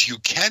close as you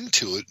can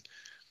to it,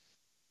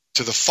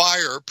 to the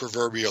fire,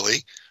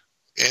 proverbially,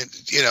 and,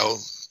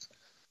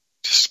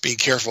 just be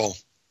careful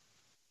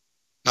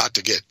not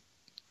to get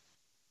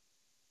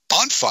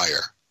on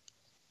fire,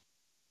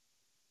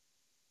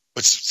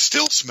 but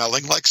still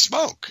smelling like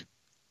smoke.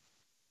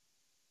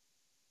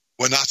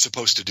 We're not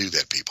supposed to do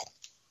that, people.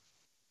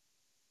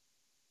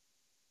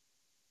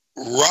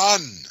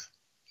 Run.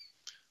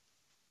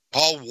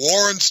 Paul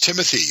warns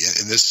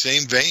Timothy in this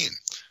same vein.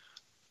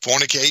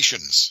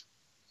 Fornications.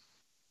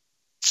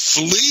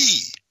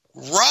 Flee.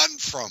 Run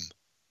from.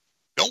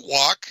 Don't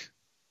walk.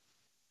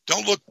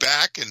 Don't look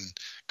back and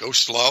go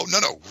slow. No.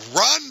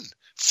 Run.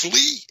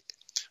 Flee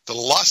the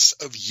lusts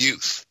of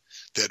youth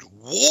that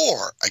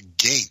war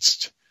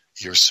against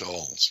your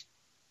souls.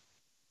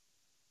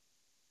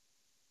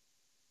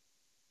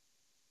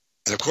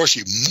 And of course,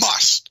 you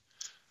must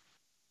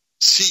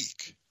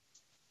seek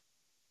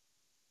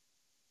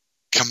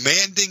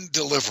commanding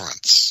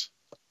deliverance.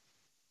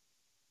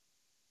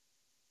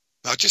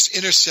 Not just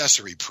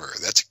intercessory prayer.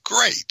 That's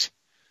great.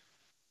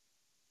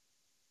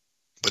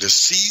 But a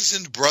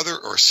seasoned brother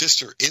or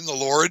sister in the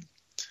Lord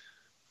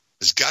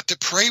has got to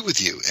pray with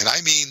you. And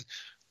I mean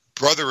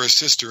brother or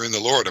sister in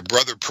the Lord, a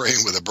brother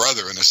praying with a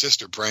brother and a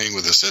sister praying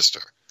with a sister.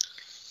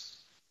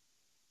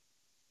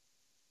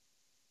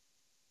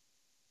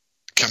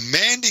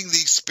 Commanding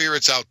these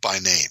spirits out by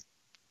name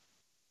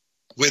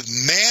with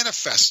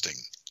manifesting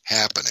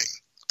happening.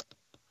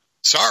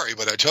 Sorry,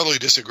 but I totally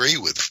disagree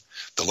with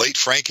the late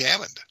Frank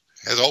Hammond,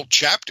 has a whole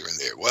chapter in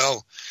there.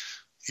 Well,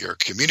 you're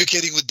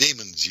communicating with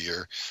demons.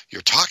 You're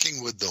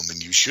talking with them,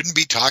 and you shouldn't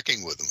be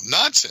talking with them.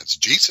 Nonsense.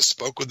 Jesus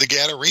spoke with the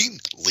Gadarene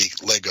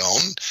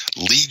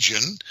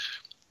legion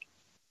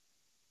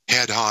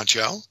head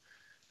honcho.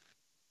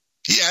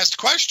 He asked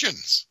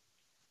questions.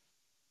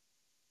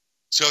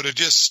 So to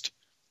just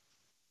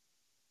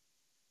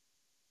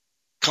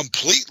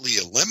completely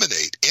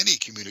eliminate any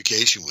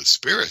communication with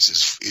spirits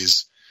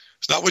is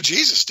not what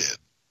Jesus did.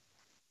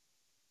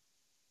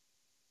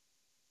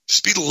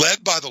 Just be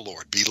led by the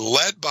Lord. Be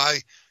led by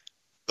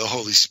the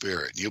Holy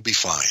Spirit. You'll be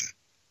fine.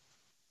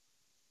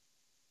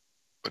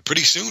 But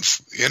pretty soon,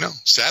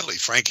 sadly,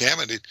 Frank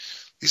Hammond,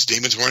 these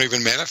demons weren't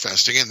even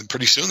manifesting, and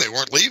pretty soon they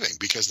weren't leaving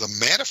because the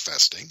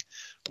manifesting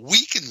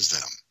weakens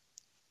them.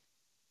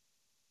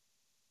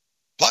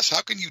 Plus,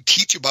 how can you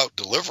teach about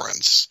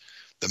deliverance,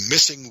 the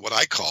missing, what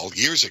I called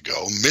years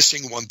ago,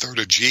 missing 1/3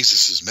 of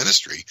Jesus'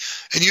 ministry,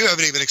 and you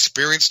haven't even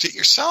experienced it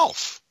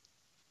yourself?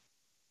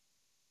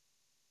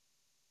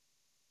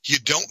 You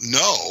don't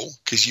know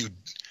because you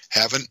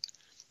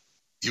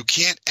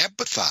can't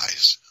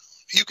empathize.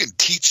 You can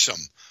teach some,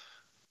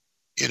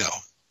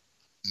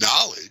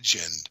 knowledge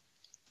and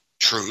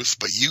truth,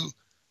 but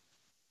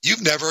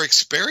you've never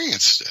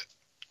experienced it.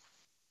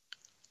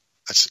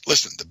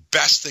 Listen, the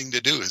best thing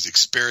to do is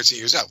experience it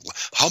yourself.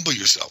 Humble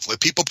yourself.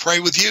 Let people pray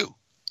with you.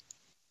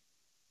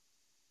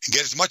 And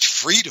get as much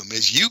freedom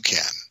as you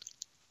can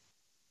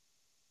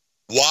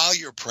while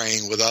you're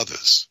praying with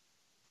others.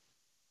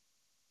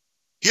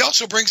 He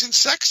also brings in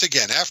sex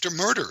again after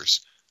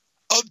murders,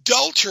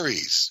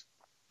 adulteries.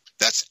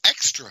 That's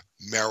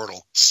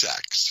extramarital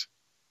sex.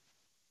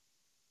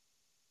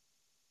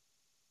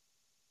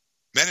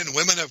 Men and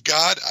women of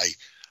God,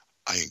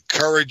 I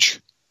encourage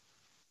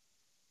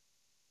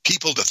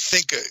people to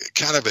think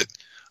kind of it.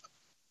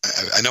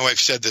 I know I've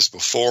said this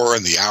before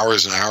in the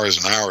hours and hours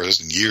and hours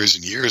and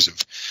years of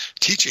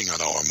teaching on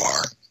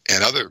OMR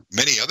and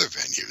many other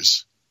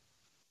venues.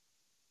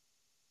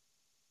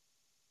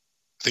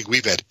 I think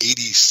we've had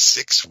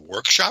 86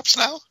 workshops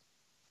now.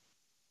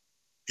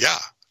 Yeah,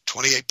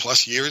 28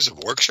 plus years of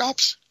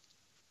workshops.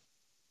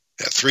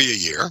 Yeah, 3 a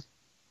year.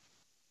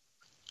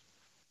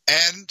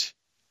 And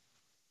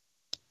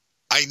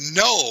I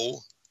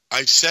know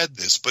I've said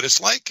this, but it's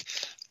like,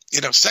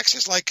 sex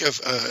is like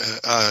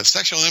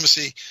sexual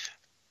intimacy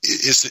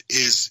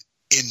is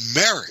in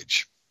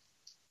marriage.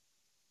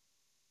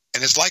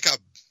 And it's like a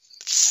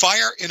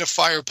fire in a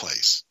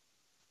fireplace.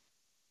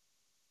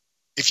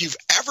 If you've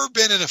ever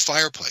been in a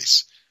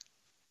fireplace,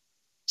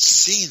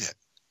 seen it,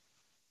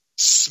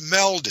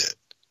 smelled it,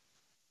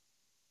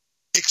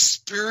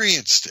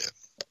 experienced it,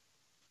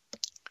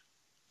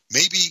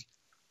 maybe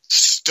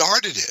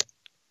started it,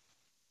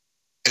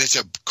 and it's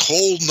a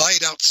cold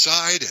night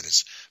outside and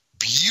it's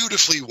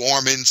beautifully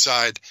warm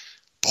inside,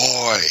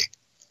 boy,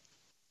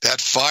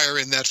 that fire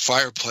in that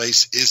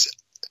fireplace is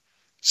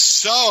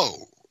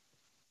so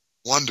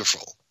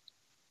wonderful.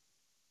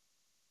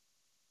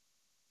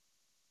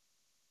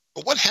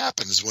 But what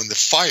happens when the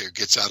fire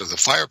gets out of the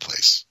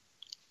fireplace?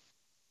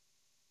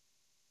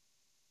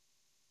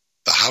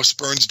 The house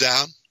burns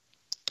down.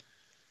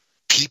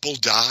 People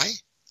die.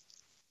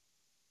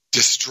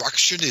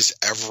 Destruction is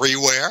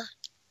everywhere.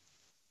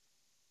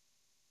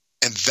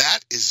 And that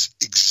is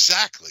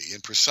exactly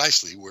and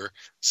precisely where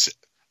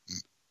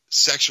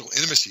sexual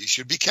intimacy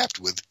should be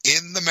kept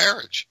within the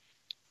marriage.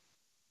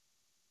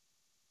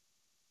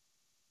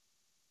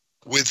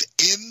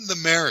 Within the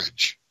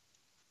marriage.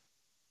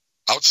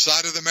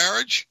 Outside of the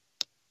marriage,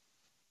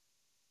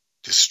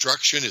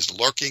 destruction is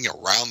lurking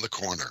around the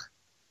corner.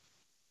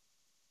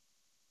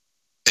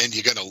 And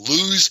you're going to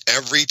lose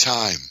every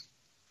time.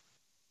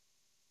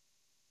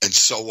 And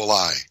so will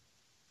I.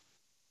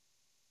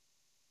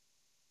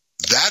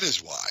 That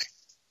is why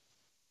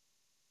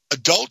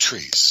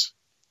adulteries,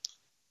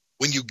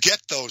 when you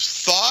get those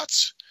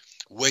thoughts,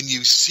 when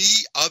you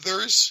see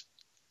others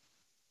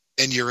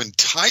and you're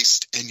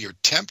enticed and you're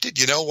tempted,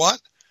 you know what?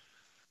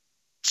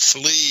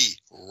 Flee,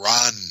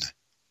 run.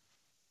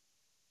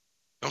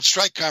 Don't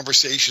strike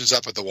conversations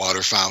up at the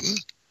water fountain.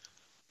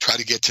 Try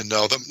to get to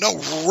know them. No,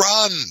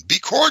 run. Be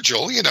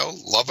cordial,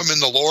 love them in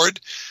the Lord.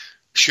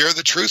 Share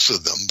the truth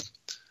with them.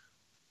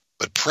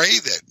 But pray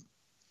that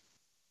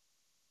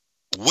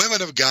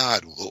women of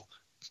God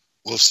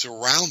will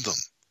surround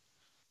them.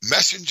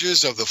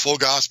 Messengers of the full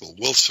gospel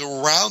will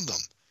surround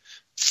them.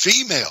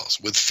 Females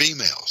with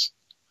females.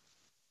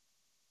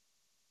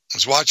 I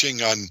was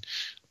watching on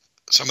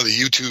some of the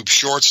YouTube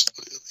shorts,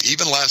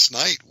 even last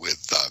night,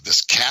 with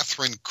this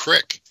Catherine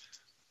Crick.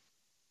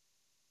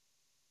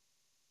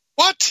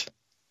 What?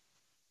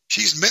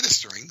 She's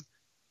ministering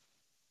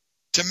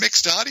to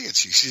mixed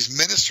audiences. She's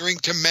ministering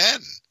to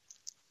men.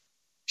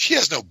 She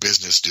has no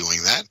business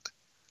doing that.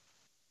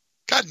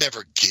 God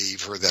never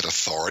gave her that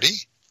authority.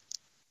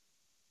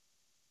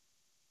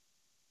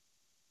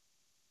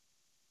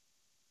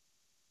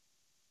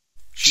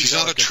 She's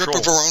on a trip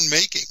of her own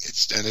making,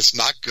 and it's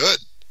not good.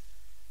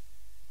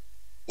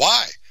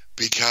 Why?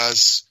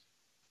 Because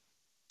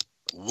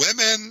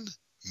women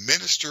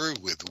minister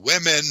with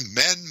women,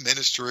 men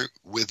minister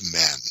with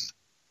men.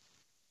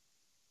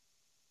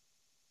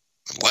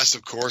 Unless,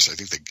 of course, I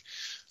think the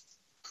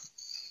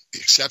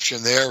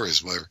exception there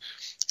is where,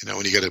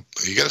 when you got a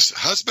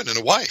husband and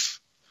a wife.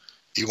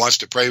 He wants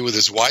to pray with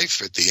his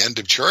wife at the end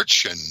of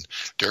church and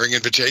during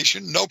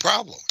invitation, no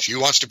problem. She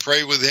wants to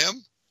pray with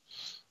him.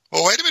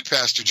 Well, wait a minute,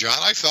 Pastor John.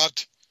 I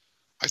thought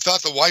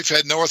the wife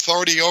had no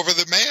authority over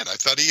the man. I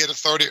thought he had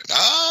authority.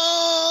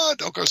 Ah,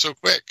 don't go so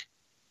quick.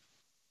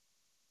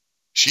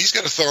 She's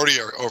got authority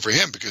over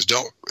him because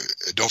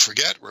don't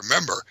forget,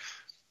 remember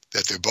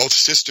that they're both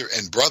sister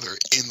and brother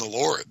in the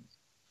Lord.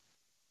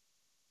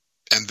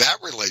 And that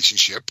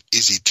relationship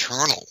is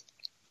eternal.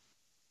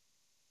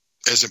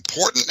 As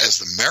important as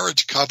the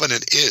marriage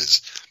covenant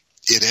is,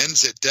 it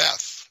ends at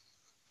death.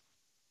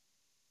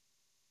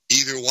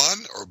 Either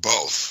one or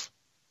both.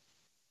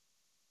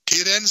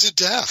 It ends at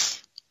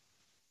death.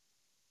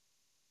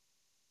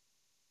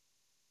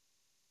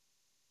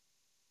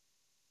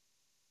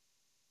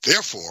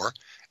 Therefore,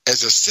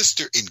 as a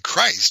sister in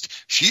Christ,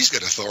 she's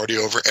got authority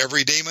over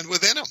every demon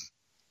within him.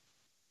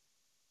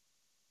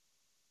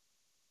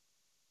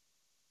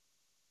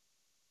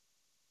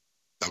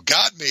 Now,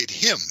 God made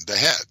him the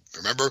head.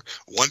 Remember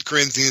 1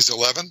 Corinthians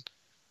 11?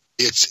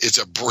 It's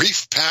a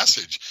brief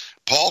passage.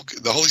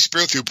 The Holy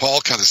Spirit through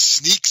Paul kind of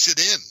sneaks it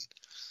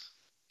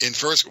in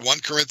 1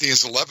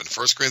 Corinthians 11.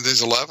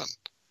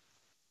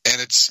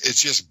 And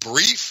it's just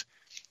brief,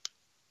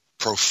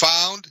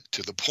 profound,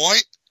 to the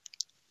point.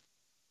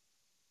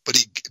 But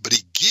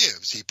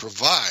he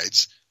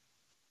provides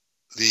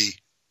the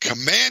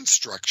command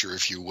structure,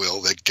 if you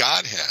will, that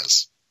God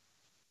has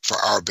for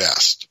our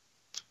best.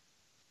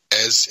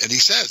 And he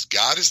says,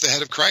 God is the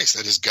head of Christ.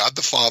 That is God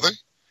the Father.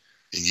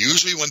 And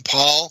usually when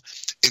Paul,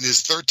 in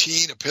his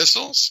 13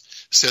 epistles,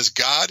 says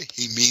God,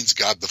 he means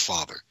God the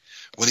Father.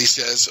 When he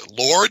says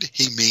Lord,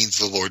 he means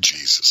the Lord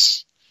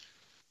Jesus.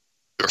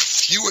 There are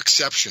few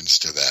exceptions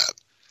to that.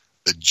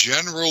 The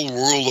general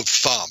rule of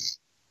thumb,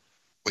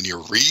 when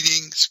you're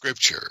reading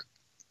Scripture,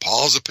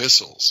 Paul's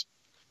epistles,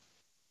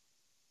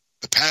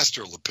 the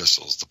pastoral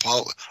epistles,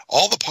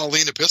 all the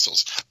Pauline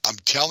epistles, I'm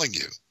telling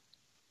you,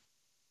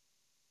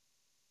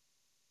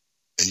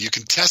 and you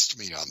can test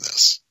me on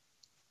this,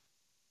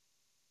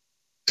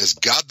 as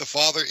God the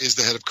Father is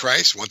the head of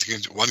Christ, 1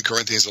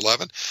 Corinthians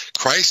 11,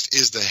 Christ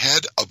is the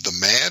head of the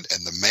man,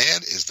 and the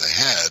man is the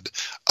head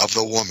of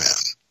the woman.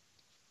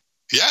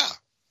 Yeah.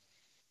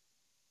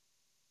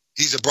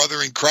 He's a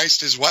brother in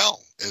Christ as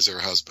well as her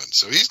husband.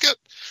 So he's got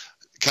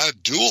kind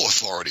of dual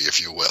authority,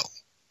 if you will.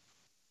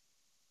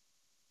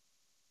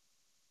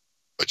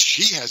 But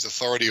she has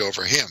authority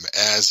over him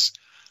as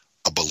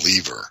a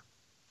believer,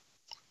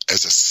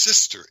 as a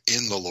sister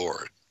in the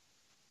Lord.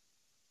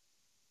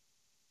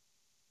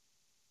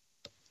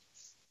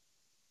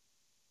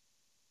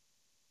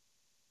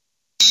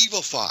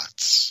 Evil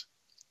thoughts,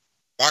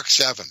 Mark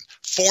 7,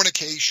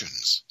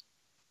 fornications,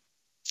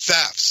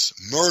 thefts,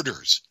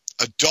 murders,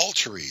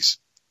 adulteries.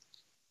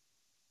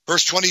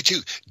 Verse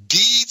 22,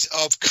 deeds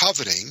of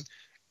coveting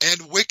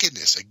and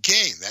wickedness.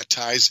 Again, that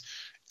ties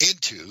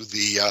into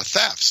the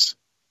thefts.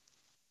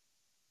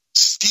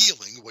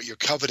 Stealing what you're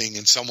coveting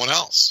in someone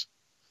else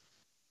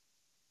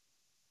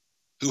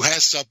who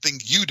has something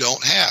you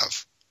don't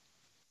have.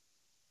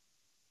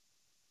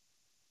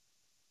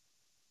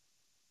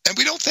 And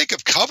we don't think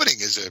of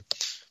coveting as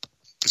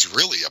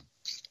really a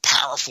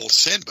powerful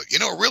sin, but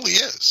it really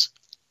is.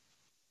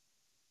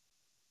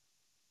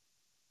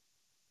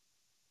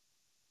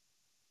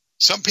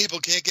 Some people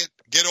can't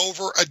get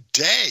over a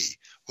day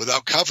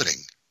without coveting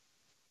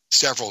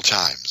several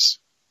times.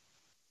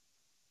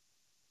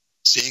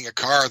 Seeing a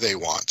car they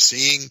want,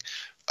 seeing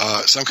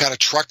some kind of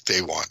truck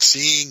they want,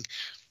 seeing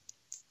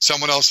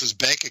someone else's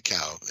bank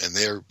account,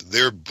 and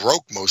they're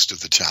broke most of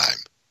the time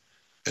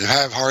and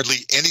have hardly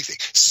anything.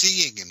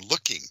 Seeing and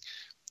looking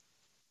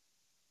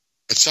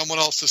at someone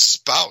else's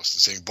spouse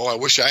and saying, boy, I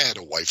wish I had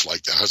a wife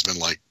like that, husband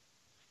like.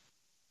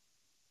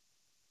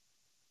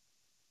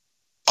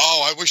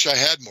 Oh, I wish I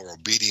had more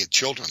obedient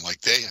children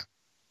like they have.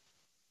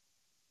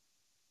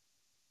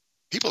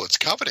 People, it's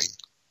coveting.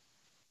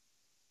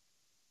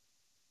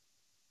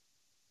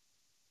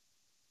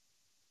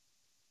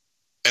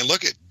 And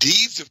look at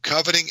deeds of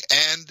coveting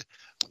and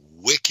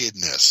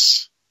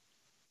wickedness.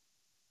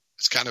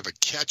 It's kind of a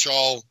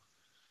catch-all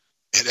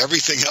and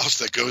everything else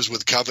that goes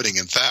with coveting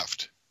and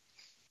theft.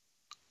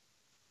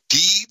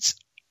 Deeds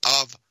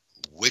of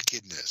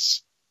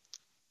wickedness.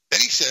 Then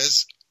he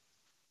says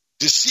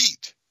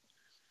deceit.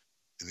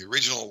 In the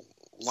original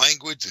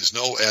language, there's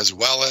no as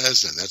well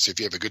as, and that's if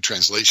you have a good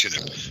translation,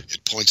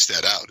 it points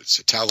that out. It's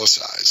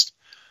italicized.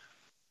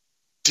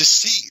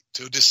 Deceit,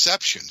 so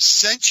deception,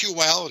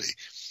 sensuality.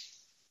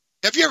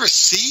 Have you ever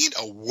seen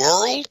a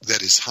world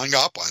that is hung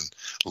up on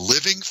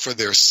living for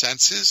their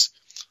senses?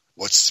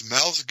 What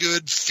smells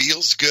good,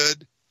 feels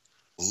good,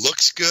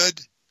 looks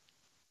good?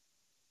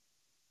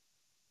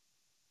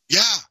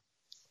 Yeah.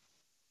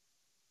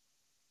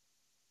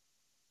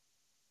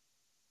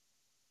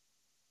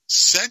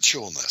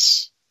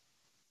 Sensualness.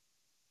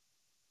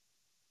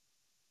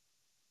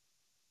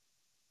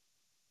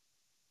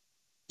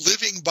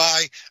 living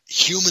by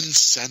human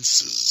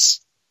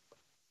senses.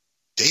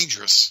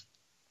 Dangerous.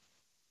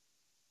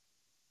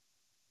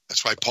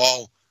 That's why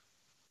Paul,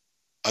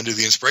 under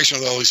the inspiration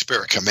of the Holy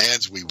Spirit,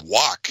 commands we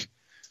walk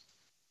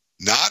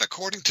not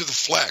according to the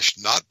flesh,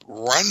 not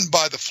run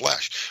by the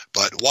flesh,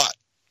 but what?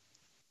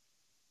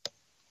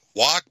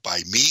 Walk by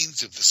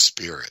means of the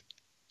Spirit.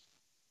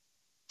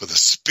 For the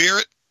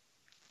Spirit,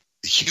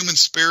 the human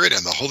spirit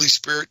and the Holy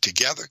Spirit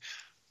together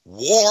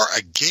war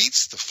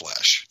against the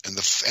flesh, and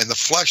the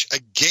flesh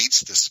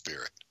against the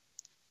Spirit.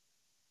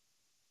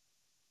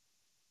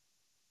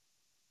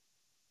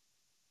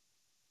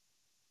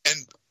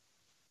 And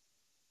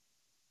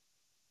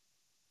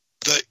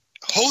the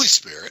Holy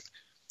Spirit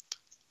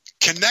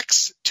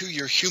connects to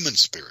your human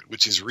spirit,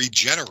 which is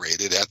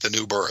regenerated at the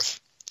new birth.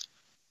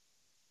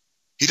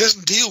 He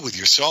doesn't deal with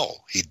your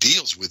soul. He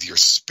deals with your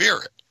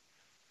spirit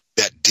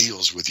that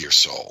deals with your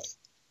soul.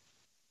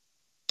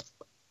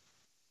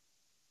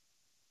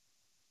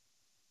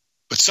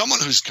 But someone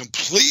who's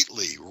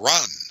completely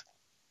run,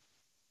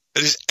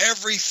 that is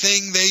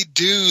everything they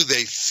do,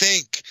 they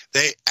think,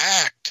 they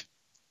act,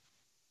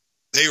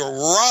 they are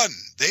run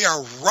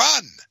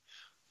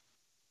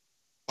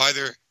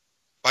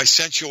by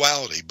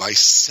sensuality, by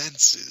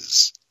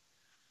senses,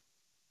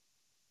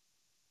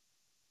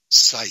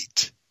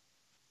 sight,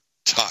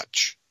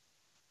 touch,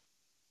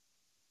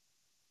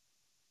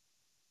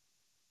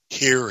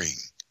 hearing.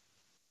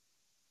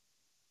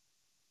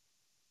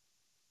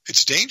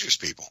 It's dangerous,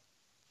 people.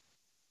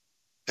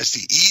 That's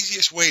the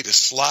easiest way to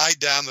slide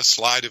down the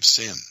slide of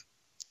sin.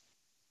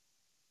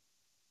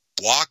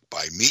 Walk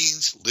by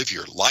means, live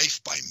your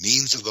life by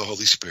means of the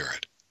Holy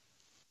Spirit.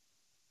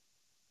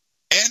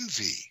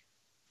 Envy.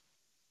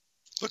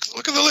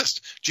 Look at the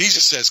list.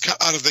 Jesus says,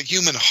 out of the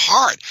human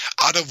heart,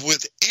 out of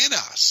within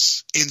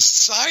us,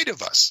 inside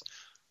of us,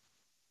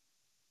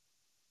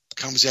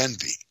 comes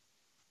envy.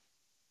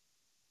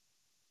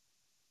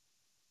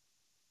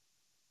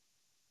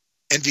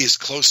 Envy is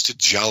close to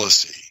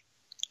jealousy.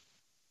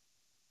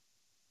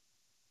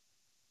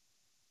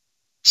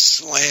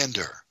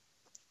 Slander.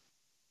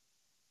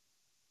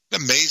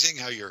 Amazing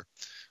how your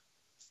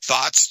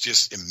thoughts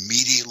just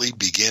immediately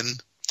begin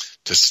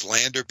to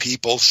slander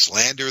people,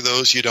 slander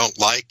those you don't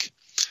like,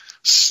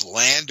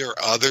 slander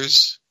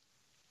others.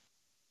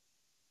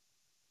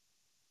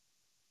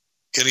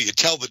 You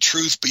tell the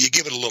truth, but you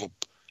give it a little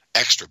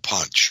extra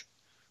punch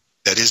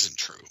that isn't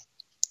true.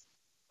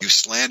 You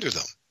slander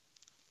them.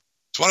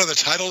 It's one of the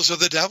titles of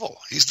the devil.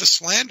 He's the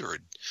slanderer,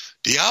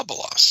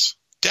 diabolos,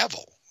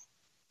 devil.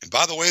 And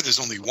by the way, there's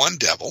only one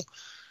devil.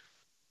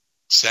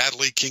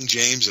 Sadly, King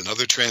James and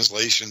other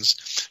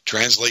translations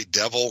translate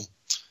devil,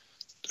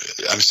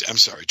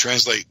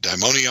 translate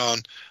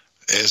daimonion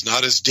as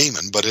not as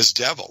demon, but as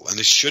devil. And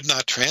it should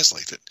not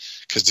translate it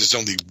because there's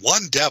only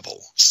one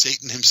devil,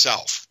 Satan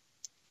himself.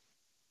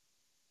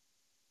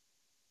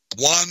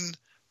 One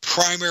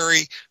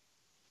primary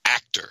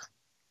actor.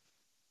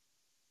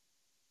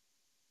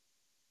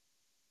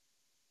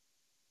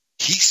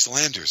 He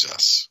slanders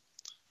us,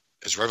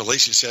 as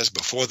Revelation says,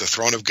 before the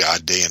throne of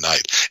God day and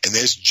night. And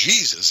there's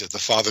Jesus at the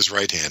Father's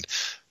right hand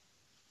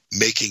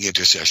making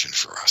intercession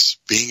for us,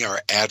 being our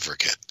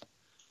advocate,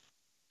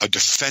 a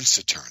defense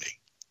attorney.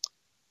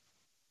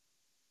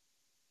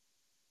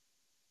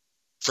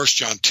 1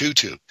 John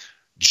 2:2,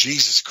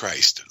 Jesus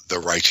Christ, the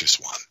righteous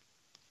one.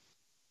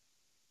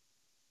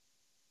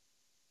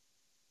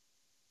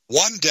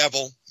 One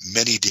devil,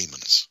 many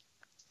demons.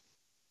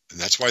 And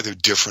that's why they're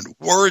different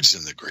words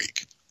in the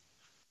Greek,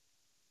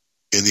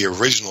 in the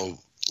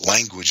original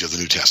language of the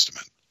New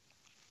Testament.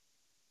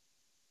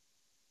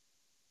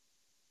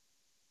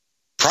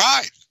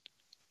 Pride.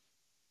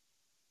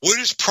 Where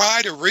does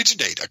pride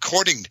originate?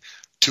 According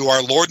to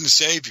our Lord and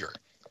Savior,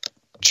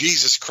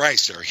 Jesus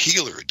Christ, our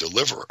healer,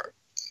 deliverer,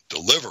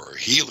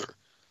 healer,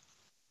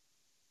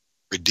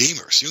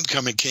 redeemer, soon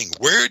coming king.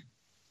 Where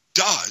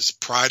does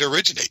pride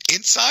originate?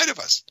 Inside of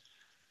us.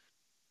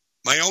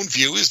 My own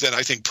view is that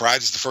I think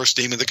pride is the first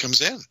demon that comes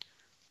in.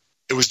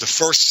 It was the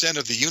first sin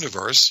of the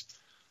universe,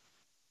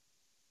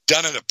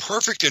 done in a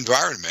perfect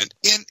environment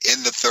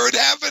in the third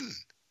heaven.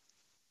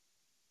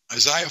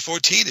 Isaiah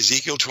 14,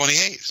 Ezekiel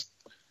 28.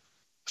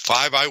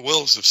 5 I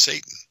wills of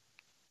Satan.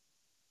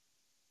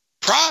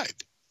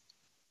 Pride.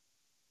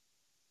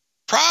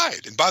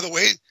 Pride. And by the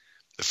way,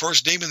 the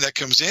first demon that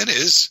comes in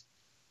is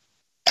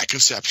at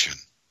conception,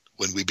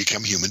 when we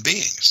become human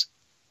beings.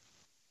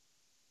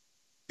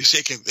 You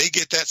say, can they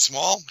get that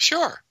small?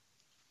 Sure.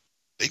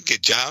 They can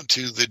get down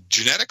to the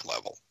genetic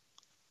level,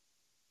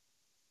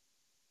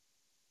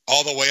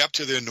 all the way up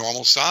to their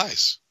normal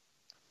size.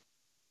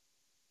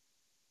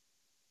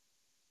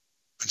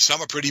 And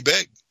some are pretty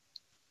big.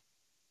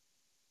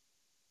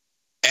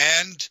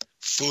 And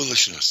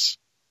foolishness.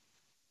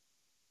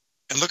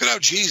 And look at how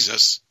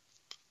Jesus,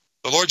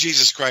 the Lord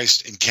Jesus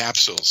Christ,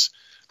 encapsulates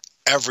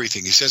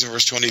everything. He says in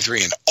verse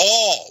 23, and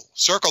all,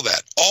 circle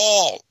that,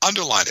 all,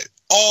 underline it,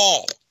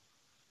 all.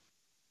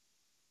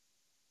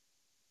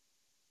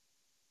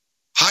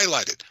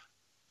 Highlight it,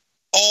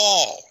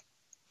 all.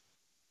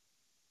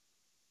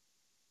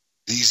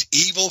 These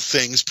evil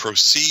things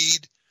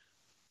proceed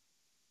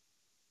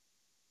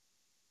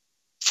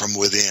from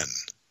within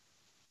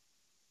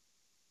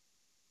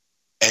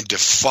and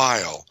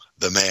defile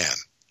the man.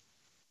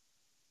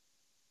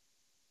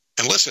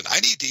 And listen,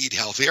 I need to eat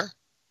healthier.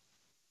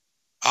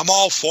 I'm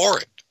all for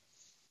it.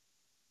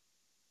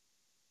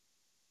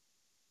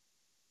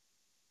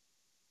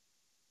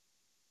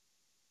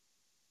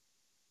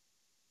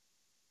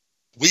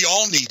 We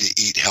all need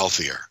to eat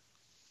healthier.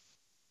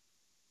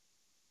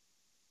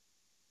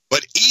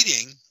 But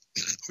eating,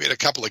 we had a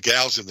couple of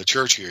gals in the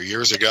church here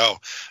years ago,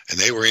 and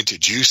they were into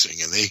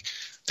juicing, and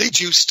they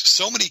juiced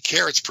so many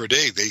carrots per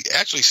day, they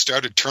actually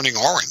started turning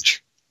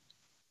orange.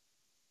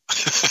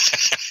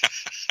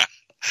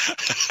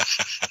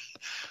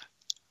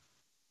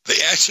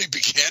 They actually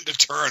began to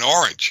turn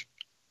orange.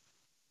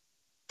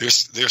 Their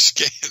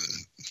skin,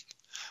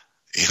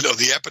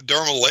 the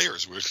epidermal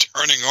layers were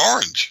turning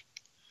orange.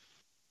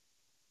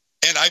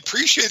 And I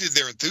appreciated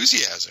their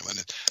enthusiasm,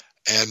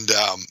 and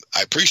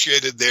I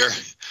appreciated their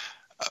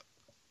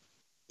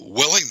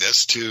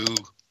willingness to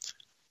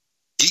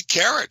eat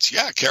carrots.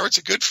 Yeah, carrots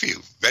are good for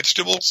you.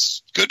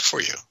 Vegetables, good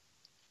for you.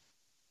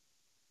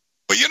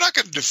 But you're not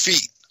going to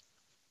defeat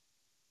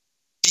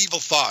evil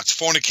thoughts,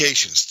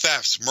 fornications,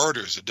 thefts,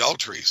 murders,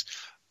 adulterous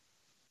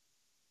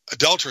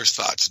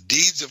thoughts,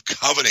 deeds of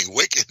coveting,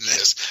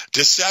 wickedness,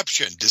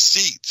 deception,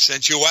 deceit,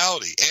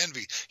 sensuality,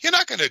 envy. You're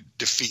not going to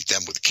defeat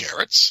them with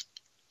carrots.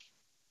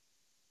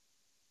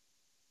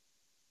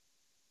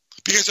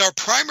 Because our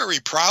primary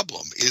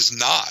problem is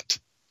not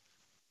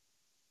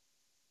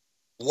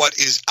what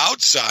is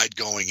outside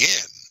going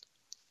in,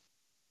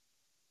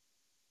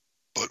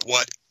 but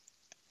what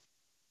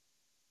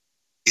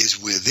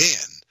is within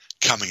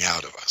coming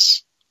out of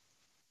us.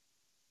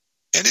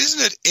 And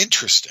isn't it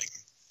interesting?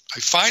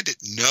 I find it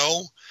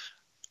no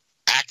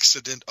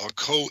accident or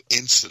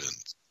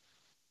coincidence.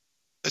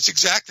 That's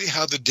exactly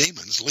how the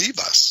demons leave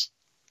us.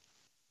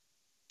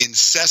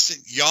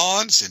 Incessant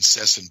yawns,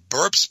 incessant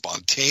burps,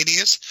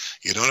 spontaneous.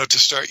 You don't have to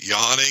start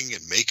yawning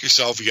and make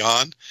yourself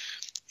yawn.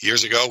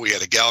 Years ago, we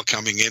had a gal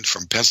coming in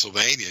from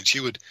Pennsylvania, and she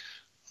would,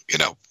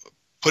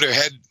 put her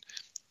head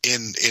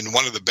in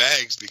one of the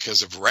bags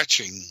because of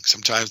retching.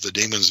 Sometimes the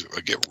demons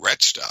get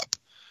retched up,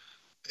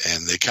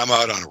 and they come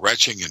out on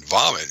retching and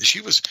vomit. And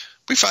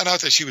we found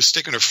out that she was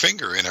sticking her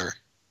finger in her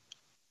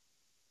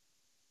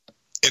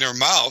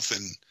mouth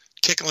and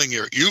tickling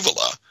her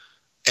uvula,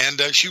 and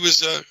she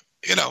was,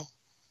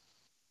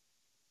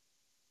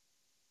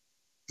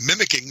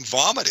 mimicking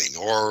vomiting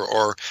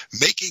or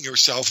making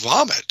yourself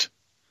vomit.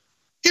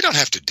 You don't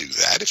have to do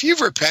that. If you've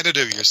repented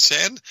of your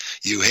sin,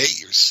 you hate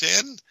your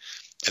sin,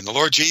 and the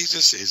Lord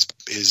Jesus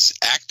is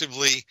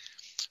actively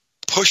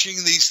pushing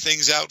these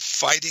things out,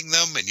 fighting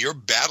them, and you're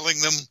battling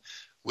them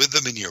with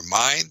them in your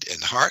mind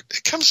and heart,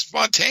 it comes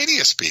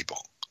spontaneous,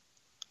 people.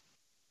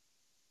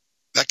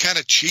 That kind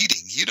of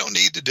cheating you don't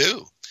need to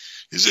do.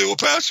 You say, well,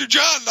 Pastor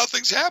John,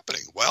 nothing's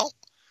happening. Well,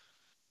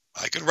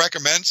 I can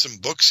recommend some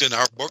books in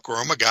our book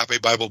room,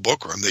 Agape Bible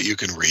book room, that you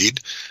can read.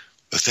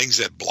 The things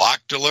that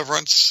block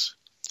deliverance,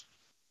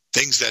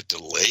 things that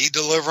delay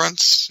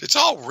deliverance. It's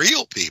all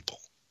real, people.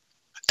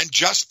 And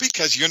just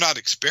because you're not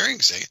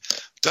experiencing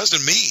it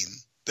doesn't mean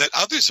that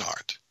others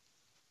aren't.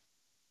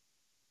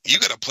 You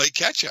got to play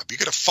catch up. You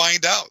got to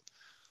find out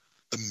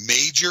the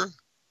major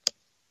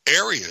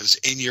areas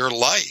in your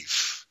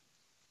life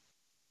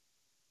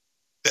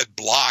that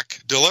block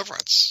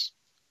deliverance.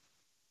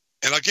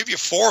 And I'll give you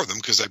 4 of them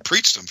because I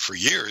preached them for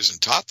years and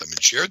taught them and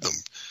shared them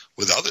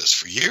with others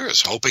for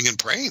years, hoping and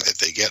praying that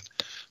they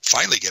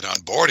finally get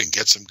on board and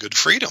get some good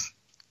freedom.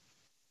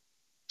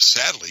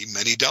 Sadly,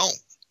 many don't.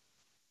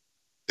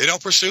 They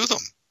don't pursue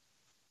them.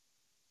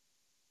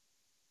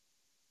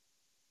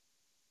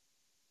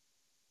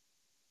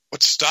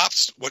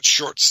 What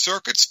short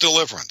circuits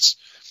deliverance,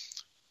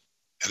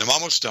 and I'm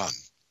almost done,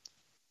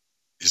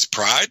 is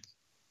pride.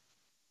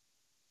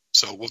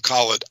 So we'll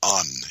call it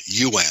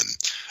unhumility,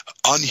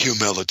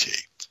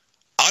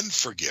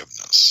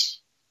 unforgiveness,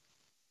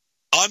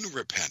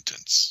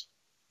 unrepentance,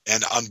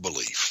 and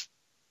unbelief.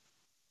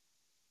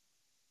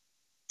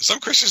 Some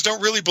Christians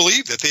don't really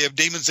believe that they have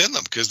demons in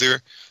them because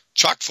they're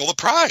chock full of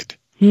pride.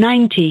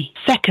 90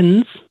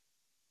 seconds.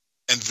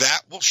 And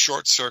that will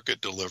short-circuit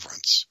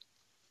deliverance.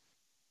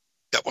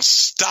 That will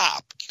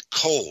stop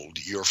cold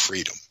your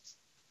freedom.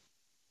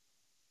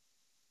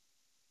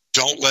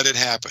 Don't let it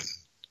happen.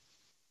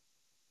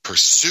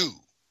 Pursue.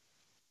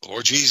 The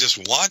Lord Jesus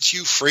wants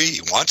you free.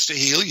 He wants to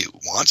heal you,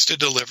 wants to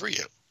deliver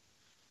you.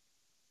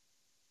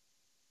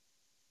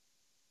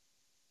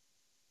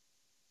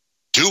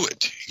 Do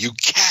it. You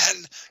can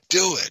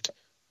do it.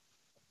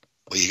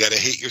 Well, you got to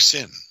hate your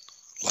sin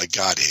like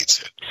God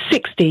hates it.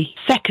 60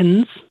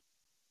 seconds.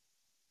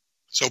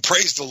 So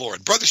praise the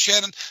Lord. Brother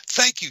Shannon,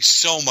 thank you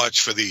so much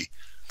for the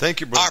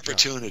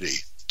opportunity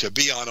to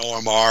be on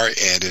OMR,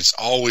 and it's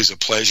always a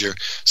pleasure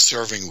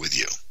serving with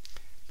you.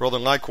 Brother,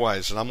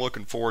 likewise, and I'm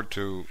looking forward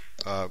to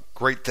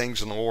great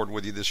things in the Lord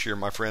with you this year,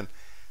 my friend.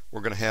 We're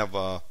going to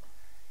have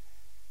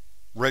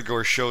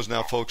regular shows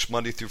now, folks,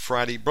 Monday through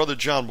Friday. Brother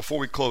John, before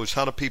we close,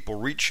 how do people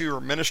reach your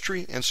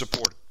ministry and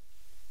support it?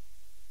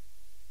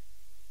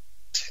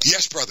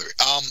 Yes, brother.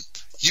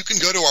 You can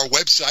go to our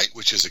website,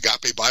 which is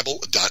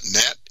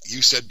agapebible.net.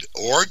 You said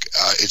org.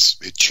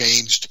 It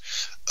changed,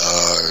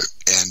 and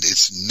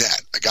it's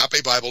net.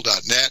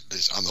 Agapebible.net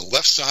is on the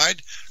left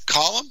side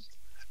column.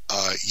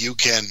 You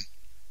can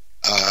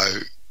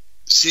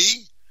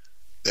see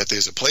that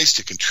there's a place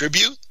to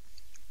contribute.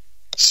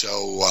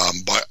 So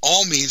by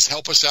all means,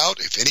 help us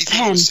out. If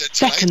anything was said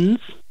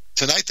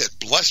tonight that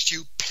blessed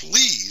you,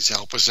 please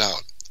help us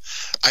out.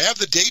 I have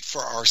the date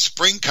for our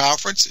spring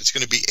conference. It's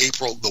going to be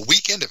the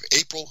weekend of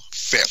April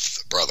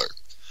 5th, brother.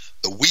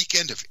 The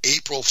weekend of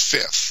April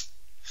 5th.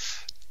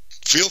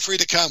 Feel free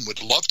to come.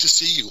 Would love to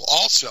see you.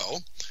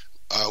 Also,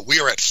 we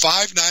are at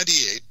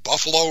 598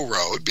 Buffalo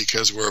Road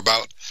because we're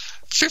about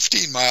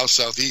 15 miles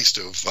southeast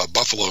of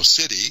Buffalo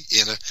City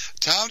in a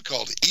town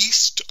called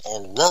East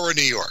Aurora,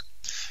 New York.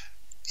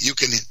 You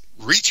can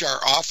reach our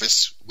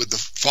office with the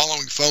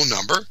following phone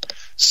number,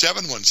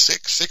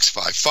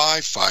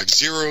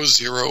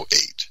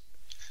 716-655-5008.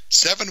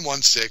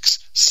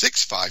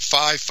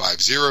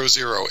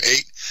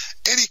 716-655-5008.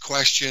 Any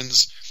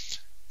questions,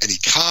 any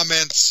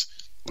comments,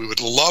 we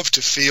would love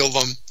to field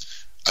them.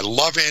 I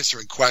love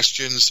answering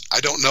questions. I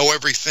don't know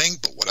everything,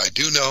 but what I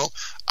do know,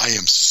 I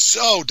am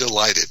so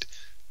delighted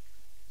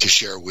to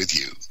share with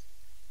you.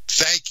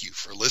 Thank you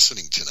for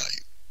listening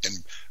tonight. And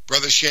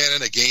Brother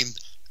Shannon, again,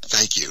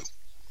 thank you.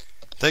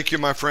 Thank you,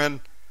 my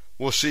friend.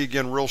 We'll see you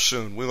again real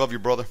soon. We love you,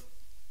 brother.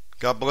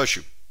 God bless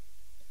you.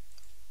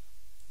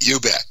 You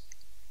bet.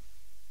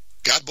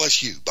 God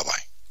bless you.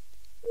 Bye-bye.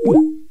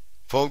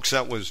 Folks,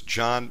 that was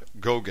John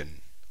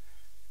Goguen.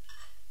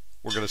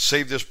 We're going to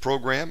save this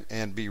program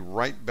and be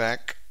right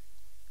back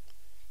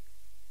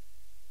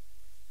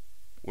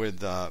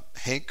with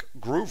Hank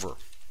Groover.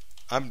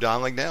 I'm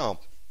dialing now.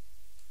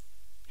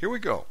 Here we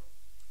go.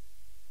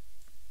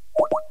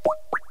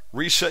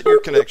 Reset your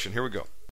connection. Here we go.